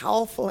it's a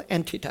powerful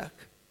antidote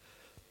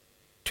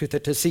to the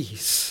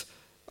disease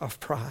of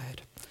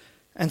pride.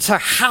 And so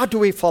how do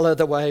we follow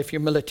the way of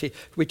humility?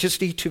 We just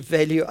need to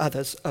value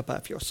others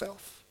above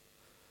yourself.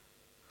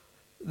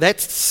 That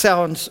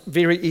sounds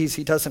very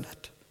easy, doesn't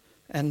it?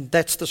 And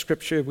that's the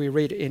scripture we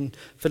read in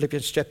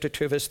Philippians chapter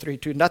 2, verse 3.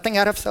 Do nothing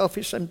out of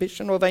selfish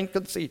ambition or vain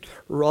conceit.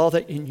 Rather,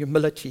 in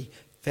humility,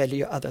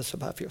 value others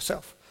above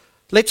yourself.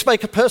 Let's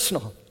make it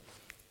personal.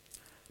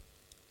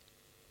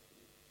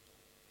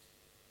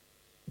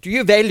 Do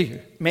you value,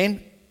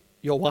 men,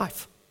 your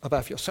wife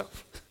above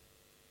yourself?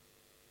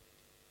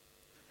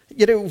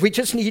 You know, we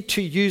just need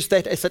to use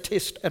that as a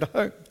test at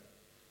home.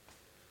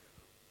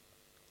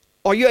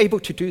 Are you able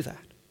to do that?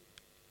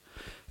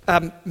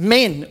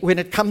 Men, when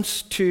it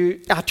comes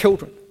to our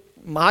children,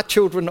 my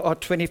children are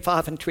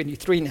 25 and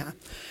 23 now.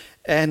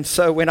 And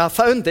so when I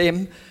phone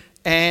them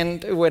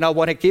and when I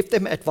want to give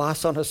them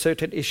advice on a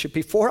certain issue,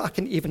 before I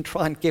can even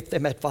try and give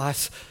them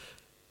advice,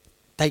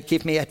 they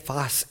give me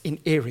advice in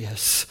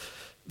areas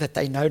that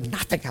they know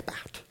nothing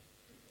about.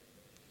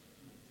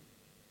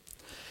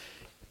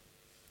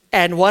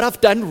 And what I've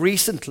done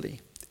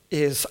recently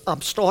is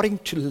I'm starting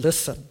to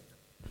listen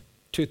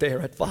to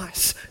their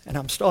advice, and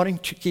I'm starting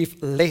to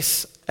give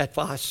less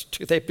advice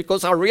to them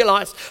because I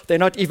realize they're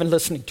not even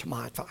listening to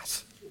my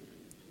advice.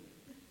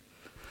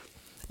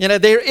 You know,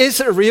 there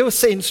is a real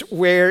sense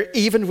where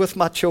even with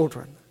my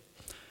children,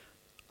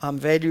 I'm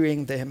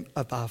valuing them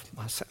above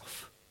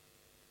myself.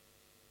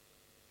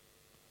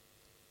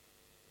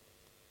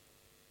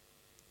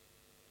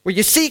 When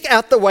you seek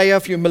out the way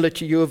of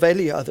humility, you will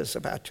value others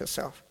about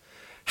yourself.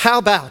 How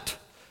about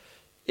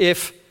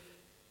if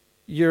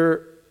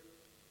you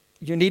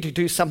need to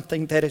do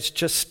something that is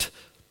just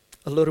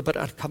a little bit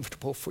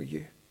uncomfortable for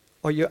you?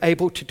 Are you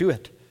able to do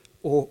it?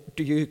 Or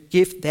do you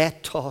give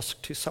that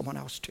task to someone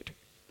else to do?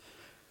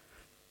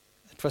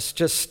 It was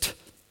just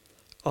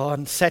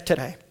on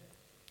Saturday.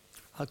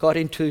 I got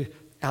into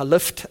our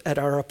lift at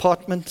our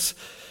apartments.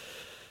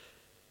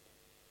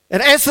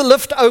 And as the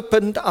lift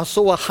opened, I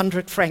saw a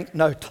 100-franc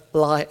note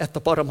lie at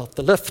the bottom of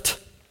the lift.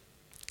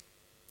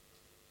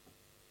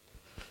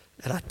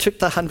 And I took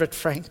the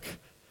 100-franc,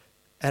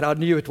 and I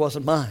knew it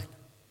wasn't mine.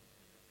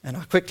 And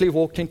I quickly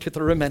walked into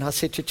the room and I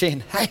said to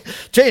Jen, hey,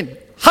 Jen,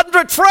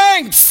 100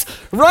 francs!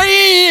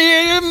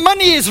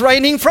 Money is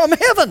raining from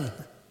heaven.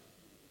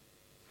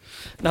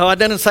 No, I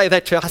didn't say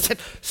that to her. I said,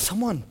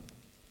 someone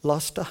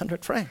lost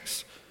 100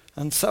 francs.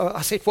 And so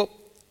I said, well,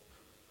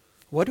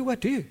 what do I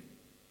do?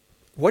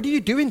 What do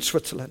you do in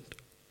Switzerland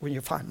when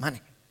you find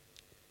money?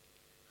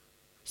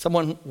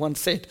 Someone once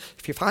said,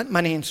 if you find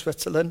money in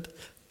Switzerland,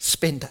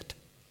 spend it.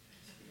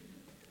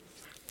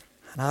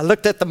 And I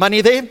looked at the money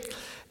there,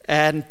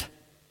 and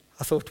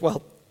I thought,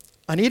 well,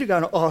 I need to go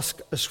and ask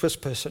a Swiss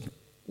person,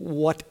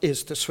 what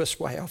is the Swiss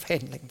way of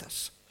handling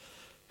this?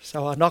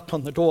 So I knocked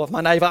on the door of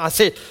my neighbor. I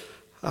said,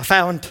 I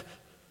found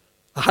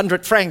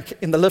 100 franc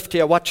in the lift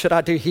here. What should I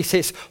do? He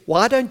says,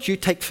 why don't you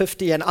take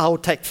 50 and I'll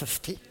take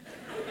 50?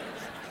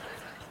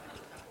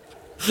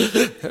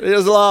 He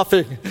was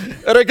laughing,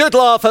 and a good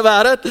laugh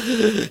about it,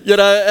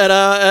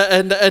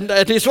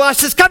 and his wife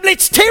says, "Come,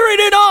 let's tear it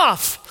in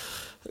half."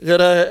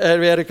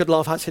 And we had a good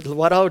laugh. I said,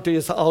 "What I'll do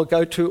is I'll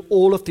go to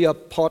all of the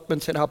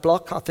apartments in our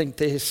block. I think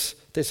there's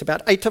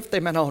about 8 of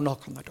them, and I'll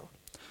knock on the door."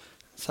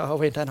 So I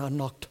went and I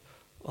knocked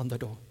on the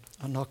door.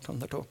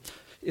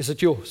 "Is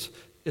it yours?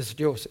 Is it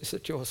yours? Is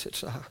it yours?"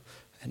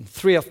 And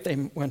 3 of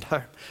them went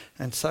home.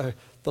 And so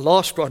the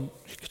last one,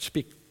 he could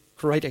speak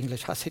great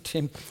English. I said to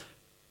him,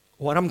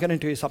 "What I'm going to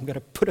do is I'm going to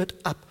put it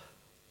up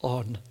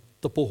on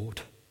the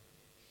board,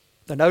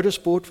 the notice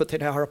board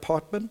within our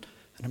apartment,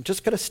 and I'm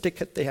just going to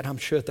stick it there, and I'm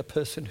sure the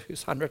person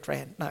whose 100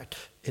 rand note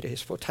it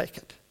is will take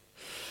it."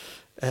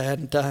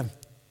 And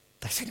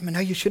they said to me, "No,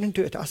 you shouldn't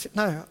do it." I said,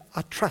 "No,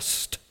 I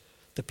trust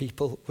the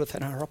people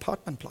within our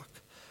apartment block."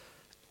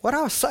 What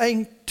I was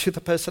saying to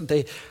the person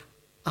there,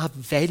 I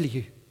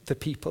value the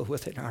people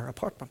within our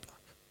apartment block.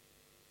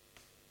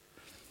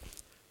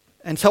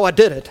 And so I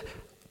did it.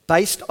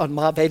 Based on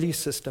my value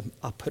system,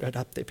 I put it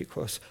up there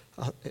because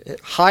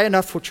high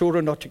enough for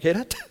children not to get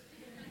it.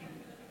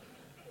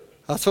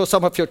 I saw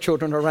some of your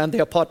children around the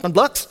apartment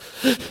blocks.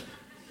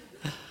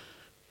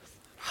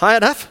 High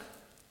enough.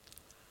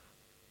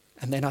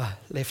 And then I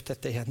left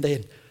it there. And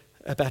then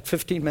about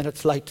 15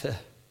 minutes later,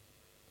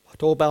 my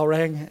doorbell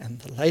rang, and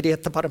the lady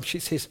at the bottom, she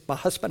says, "My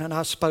husband and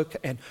I spoke,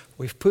 and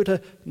we've put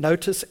a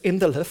notice in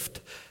the lift,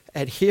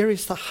 and here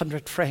is the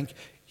 100 franc.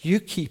 You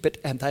keep it,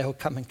 and they'll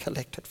come and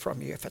collect it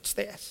from you if it's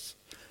theirs."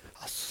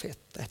 I said,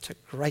 "That's a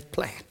great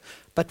plan."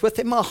 But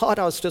within my heart,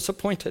 I was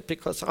disappointed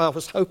because I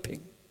was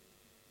hoping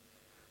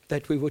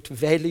that we would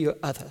value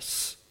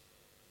others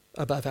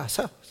above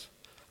ourselves.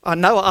 I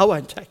know I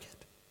won't take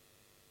it.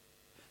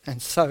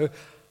 And so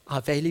I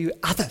value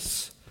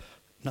others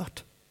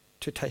not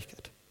to take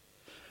it.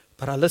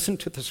 But I listened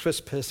to the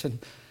Swiss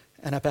person,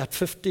 and about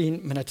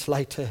 15 minutes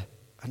later,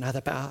 another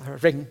bell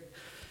ring.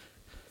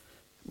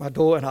 My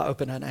door, and I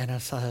open it, and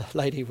it's a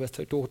lady with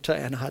a daughter,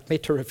 and I'd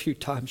met her a few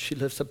times. She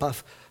lives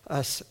above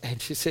us,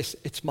 and she says,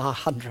 "It's my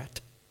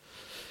 100.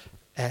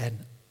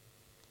 And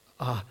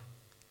I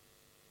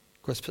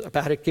was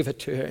about to give it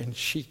to her, and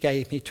she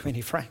gave me 20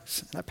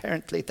 francs. And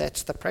apparently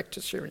that's the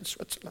practice here in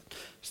Switzerland,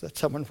 so that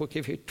someone will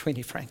give you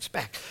 20 francs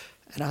back.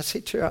 And I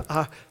said to her,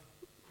 I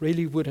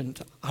really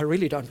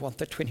don't want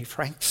the 20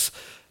 francs.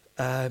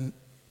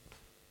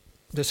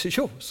 This is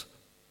yours.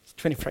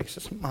 20 francs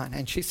is mine.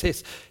 And she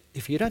says,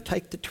 "If you don't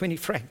take the 20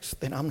 francs,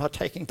 then I'm not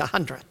taking the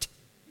 100.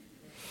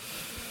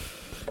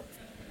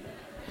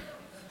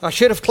 I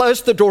should have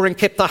closed the door and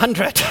kept the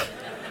 100.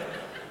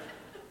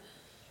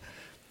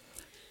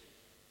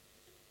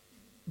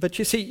 But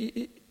you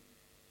see,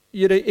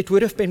 it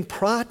would have been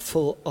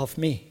prideful of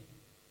me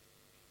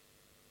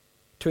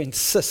to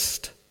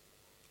insist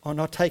on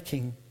not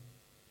taking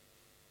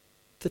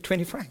the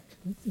 20 franc.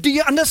 Do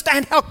you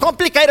understand how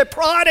complicated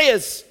pride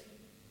is?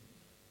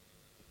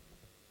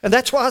 And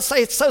that's why I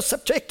say it's so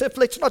subjective.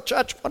 Let's not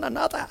judge one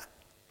another.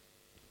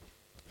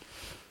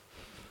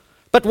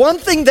 But one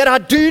thing that I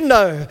do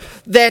know,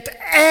 that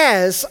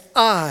as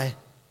I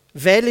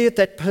value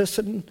that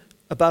person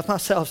above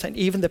myself, and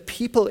even the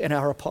people in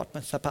our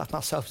apartments above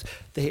myself,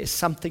 there is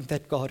something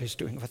that God is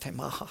doing within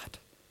my heart.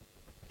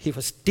 He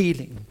was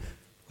dealing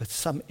with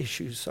some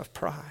issues of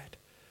pride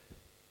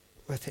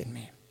within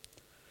me.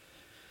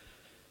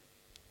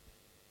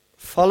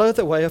 Follow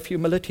the way of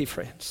humility,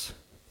 friends.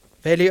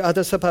 Value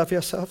others above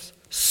yourselves.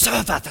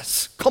 Serve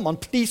others. Come on,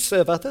 please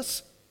serve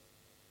others.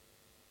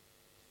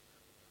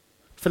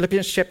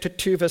 Philippians chapter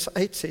 2 verse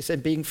 8 says,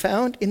 "And being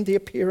found in the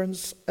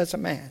appearance as a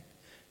man,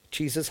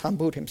 Jesus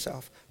humbled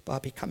himself by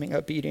becoming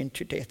obedient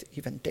to death,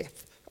 even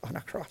death on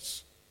a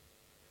cross."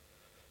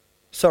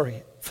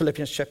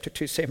 Philippians chapter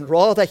 2:7.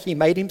 "Rather, he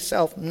made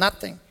himself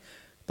nothing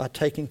by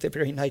taking the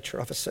very nature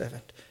of a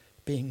servant,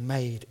 being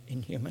made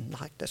in human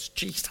likeness."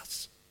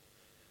 Jesus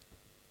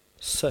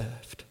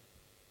served.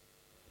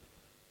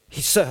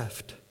 He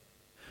served.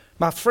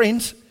 My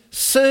friends,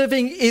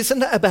 serving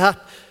isn't about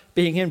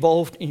being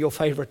involved in your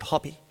favorite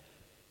hobby,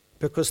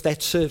 because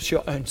that serves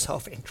your own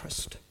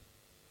self-interest.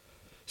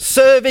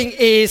 Serving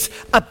is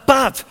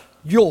above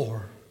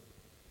your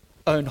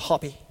own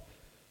hobby.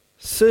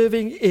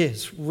 Serving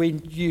is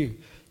when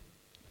you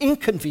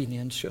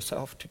inconvenience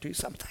yourself to do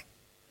something.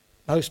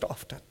 Most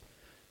often,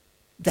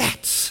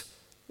 that's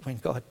when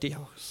God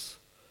deals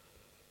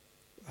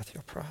with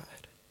your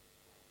pride.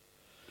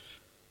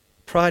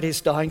 Pride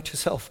is dying to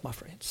self, my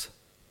friends.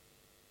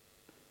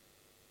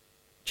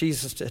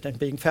 Jesus did, and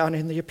being found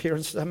in the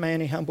appearance of a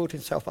man, he humbled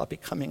himself by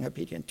becoming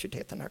obedient to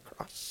death on a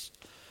cross.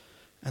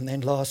 And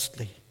then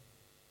lastly,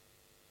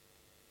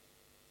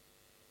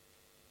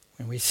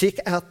 when we seek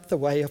out the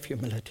way of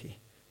humility,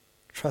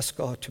 trust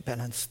God to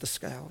balance the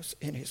scales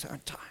in his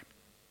own time.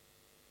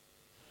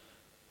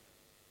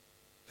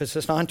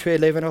 Verses 9 to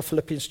 11 of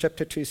Philippians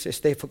chapter 2 says,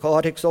 "Therefore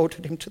God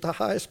exalted him to the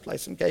highest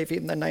place and gave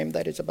him the name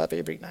that is above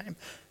every name,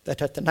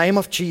 that at the name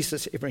of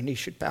Jesus every knee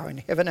should bow in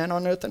heaven and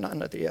on earth and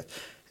under the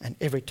earth, and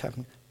every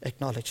tongue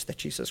acknowledge that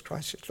Jesus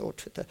Christ is Lord,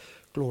 to the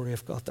glory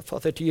of God the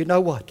Father." Do you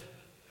know what?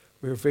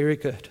 We're very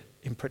good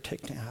in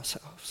protecting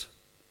ourselves.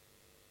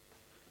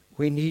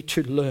 We need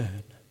to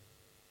learn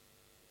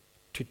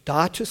to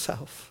die to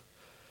self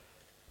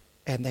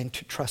and then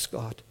to trust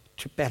God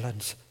to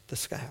balance the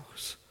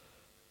scales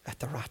at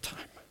the right time.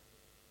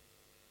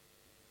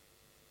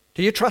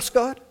 Do you trust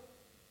God?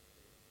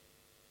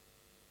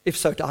 If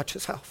so, die to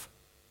self.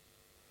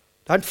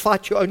 Don't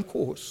fight your own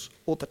cause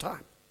all the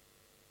time.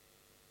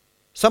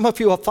 Some of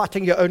you are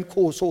fighting your own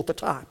cause all the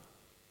time.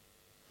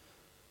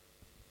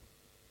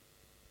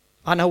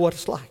 I know what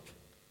it's like.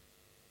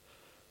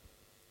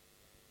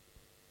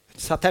 In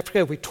South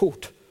Africa, we're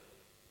taught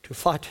to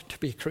fight and to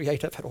be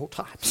creative at all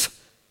times.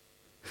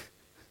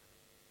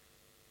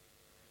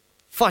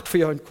 Fight for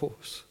your own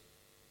cause.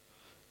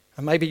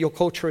 And maybe your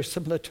culture is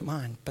similar to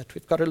mine, but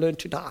we've got to learn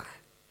to die.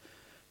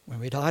 When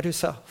we die to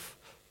self,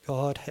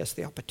 God has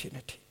the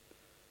opportunity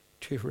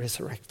to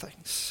resurrect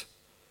things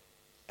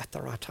at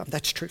the right time.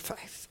 That's true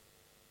faith.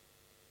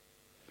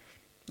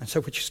 And so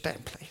would you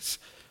stand, please?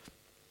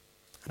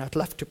 And I'd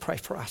love to pray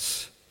for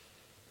us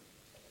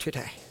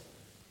today.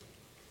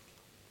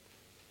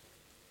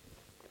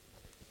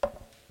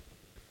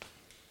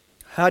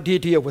 How do you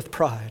deal with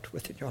pride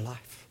within your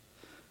life?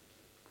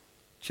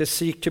 Just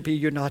seek to be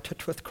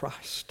united with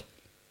Christ.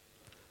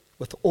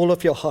 With all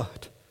of your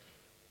heart,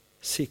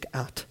 seek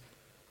out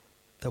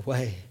the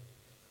way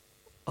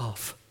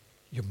of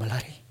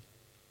humility.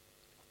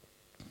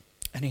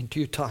 And in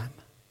due time,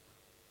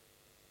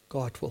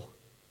 God will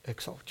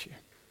exalt you.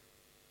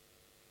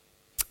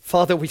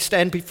 Father, we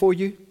stand before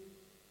you.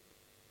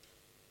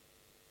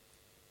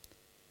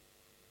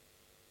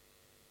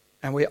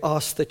 And we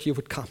ask that you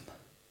would come.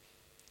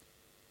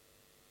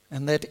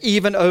 And that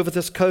even over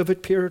this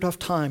COVID period of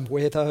time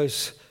where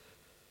those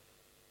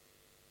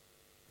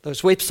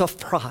webs of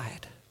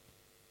pride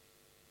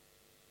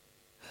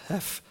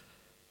have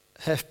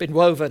been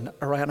woven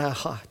around our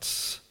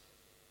hearts,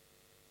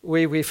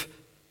 where we've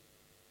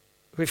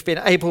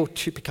been able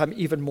to become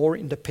even more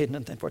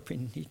independent than what we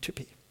need to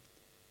be,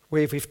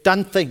 where we've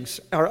done things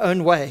our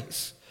own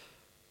ways,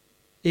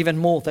 even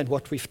more than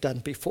what we've done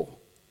before,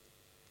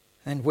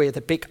 and where the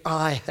big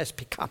I has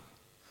become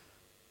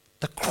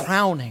the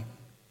crowning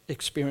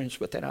experience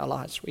within our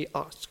lives. We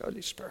ask,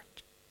 Holy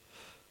Spirit,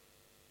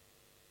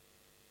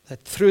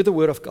 that through the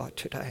Word of God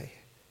today,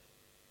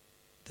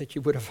 that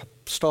you would have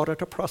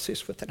started a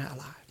process within our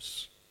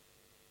lives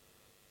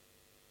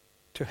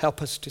to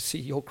help us to see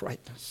your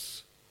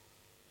greatness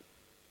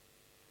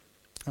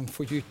and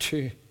for you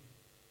to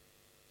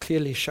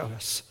clearly show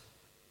us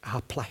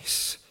our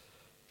place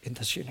in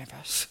this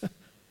universe.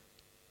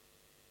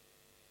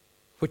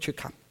 Would you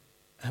come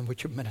and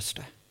would you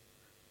minister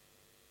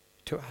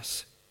to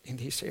us in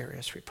these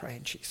areas, we pray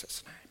in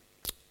Jesus'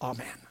 name.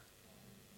 Amen.